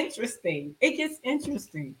gets interesting. It gets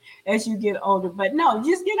interesting as you get older. But no,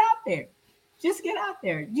 just get out there. Just get out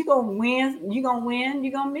there. You're gonna win, you're gonna win,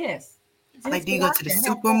 you're gonna miss. Like, Just do you get go out to the there, have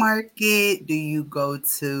fun. supermarket? Do you go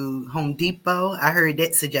to Home Depot? I heard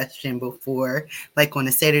that suggestion before. Like on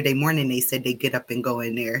a Saturday morning, they said they get up and go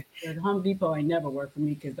in there. The Home Depot ain't never worked for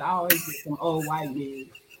me because I always get some old white men.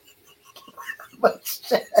 But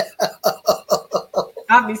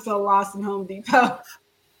I'll be so lost in Home Depot.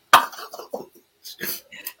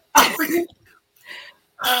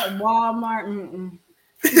 Walmart. Mm-mm.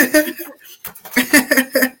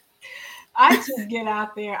 I just get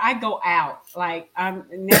out there. I go out. Like I'm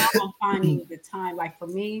finding the time. Like for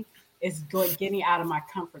me, it's good getting out of my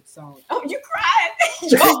comfort zone. Oh, you cried?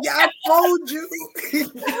 Yeah, I told you.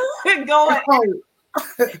 Going. Oh.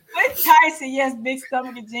 With Tyson, yes, big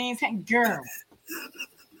stomach and jeans. Hey,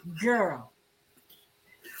 girl.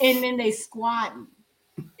 And then they squatting.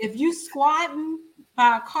 If you squatting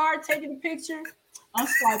by a car taking a picture, I'm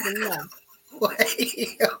swiping left.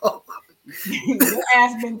 Wait. Your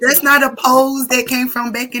ass been That's taken. not a pose that came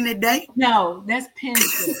from back in the day. No, that's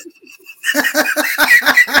Pinterest.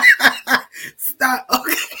 Stop.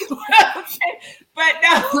 Okay. Okay, but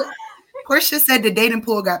no, Portia said the dating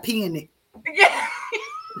pool got pee in it. yeah,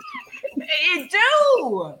 it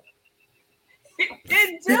do.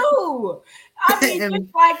 It do. I mean, just And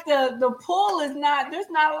like the pool is not. There's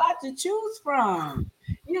not a lot to choose from,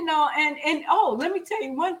 you know. And oh, let me tell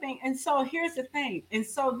you one thing. And so here's the thing. And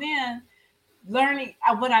so then learning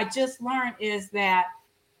what I just learned is that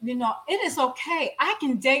it is okay. I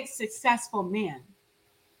can date successful men.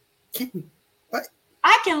 what?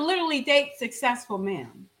 I can literally date successful men.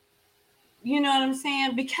 You know what I'm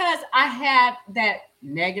saying? Because I had that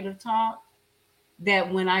negative talk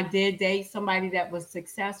that when I did date somebody that was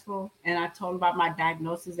successful and I told them about my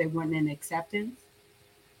diagnosis, they weren't in acceptance,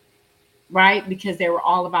 right? Because they were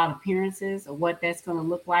all about appearances or what that's going to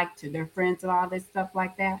look like to their friends and all this stuff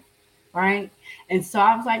like that, right? And so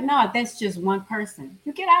I was like, no, that's just one person.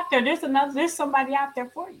 You get out there, there's somebody out there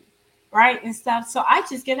for you, right? And stuff. So I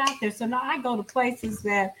just get out there. So now I go to places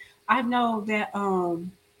that I know that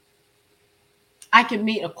I can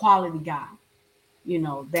meet a quality guy,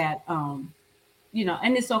 that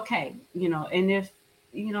and it's okay, and you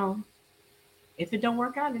know, if it don't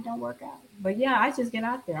work out, it don't work out. But yeah, I just get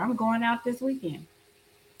out there. I'm going out this weekend.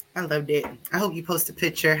 I loved it. I hope you post a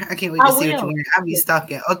picture. I can't wait I to see what you're will. wearing. I'll be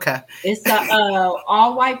stalking. Okay. It's a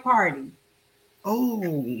all white party.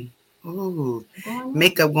 Oh, oh, Going out,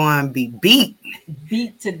 makeup going to be beat.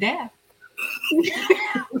 beat to death.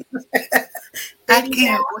 I Fitting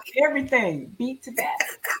can't out, everything beat to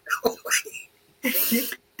death.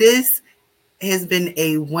 wait. This has been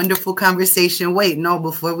a wonderful conversation. Wait, no,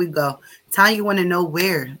 before we go, Tanya want to know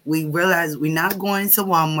where. We realize we're not going to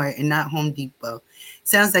Walmart and not Home Depot.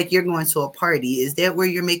 Sounds like you're going to a party. Is that where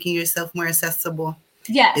you're making yourself more accessible?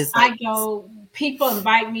 Yes, Is like, I go. People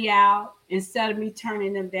invite me out instead of me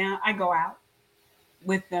turning them down. I go out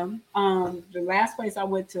with them. The last place I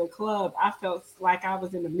went to a club, I felt like I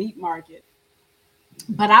was in the meat market,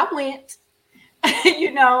 but I went,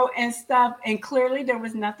 and stuff. And clearly there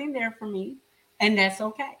was nothing there for me, and that's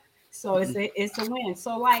okay. So it's a win.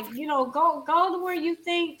 So like go to where you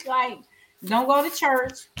think like don't go to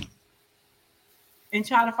church and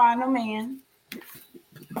try to find a man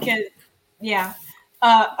because yeah,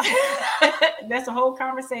 uh, that's a whole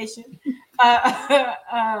conversation.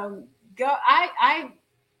 Go I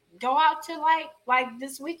go out to like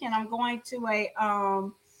this weekend. I'm going to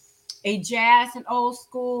a jazz and old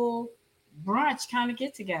school brunch kind of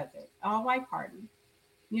get together, all white party.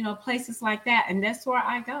 Places like that, and that's where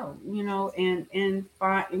I go. And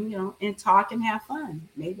find, and talk and have fun.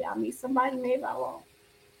 Maybe I'll meet somebody, maybe I won't.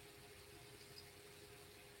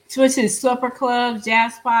 switches slipper clubs,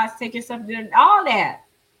 jazz spots, take yourself to dinner, all that.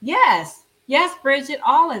 Yes, yes, Bridget,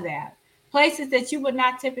 all of that. Places that you would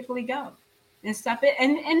not typically go and stuff.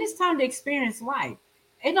 And it's time to experience life.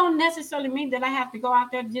 It don't necessarily mean that I have to go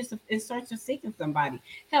out there just in search of seeking somebody.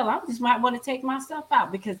 Hell, I just might want to take myself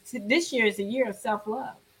out because this year is a year of self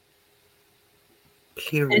love and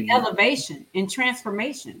Period. elevation and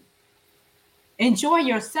transformation. Enjoy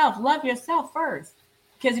yourself, love yourself first.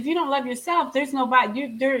 Because if you don't love yourself, there's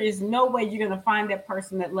nobody. There is no way you're gonna find that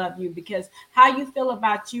person that love you. Because how you feel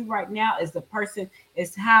about you right now is the person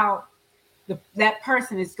is how that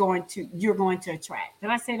person is going to you're going to attract.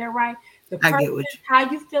 Did I say that right? The I person, get what you.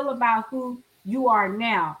 how you feel about who you are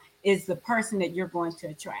now is the person that you're going to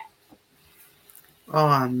attract.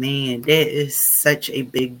 Oh man, that is such a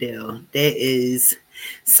big deal. That is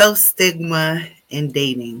self stigma and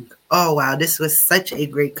dating. Oh wow, this was such a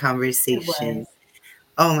great It conversation. was.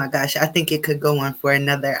 Oh my gosh, I think it could go on for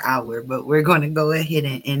another hour, but we're going to go ahead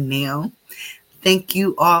and end now. Thank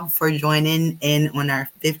you all for joining in on our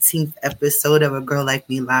 15th episode of A Girl Like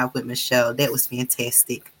Me Live with Michelle. That was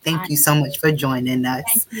fantastic. I Thank you so enjoyed much for it. joining Thank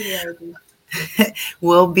us. you, lady.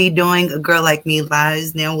 We'll be doing A Girl Like Me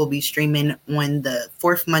Lives now. We'll be streaming on the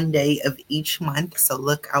fourth Monday of each month. So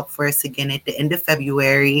look out for us again at the end of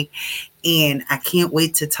February. And I can't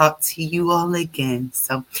wait to talk to you all again.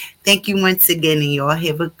 So thank you once again, and y'all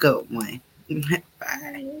have a good one.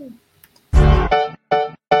 Bye.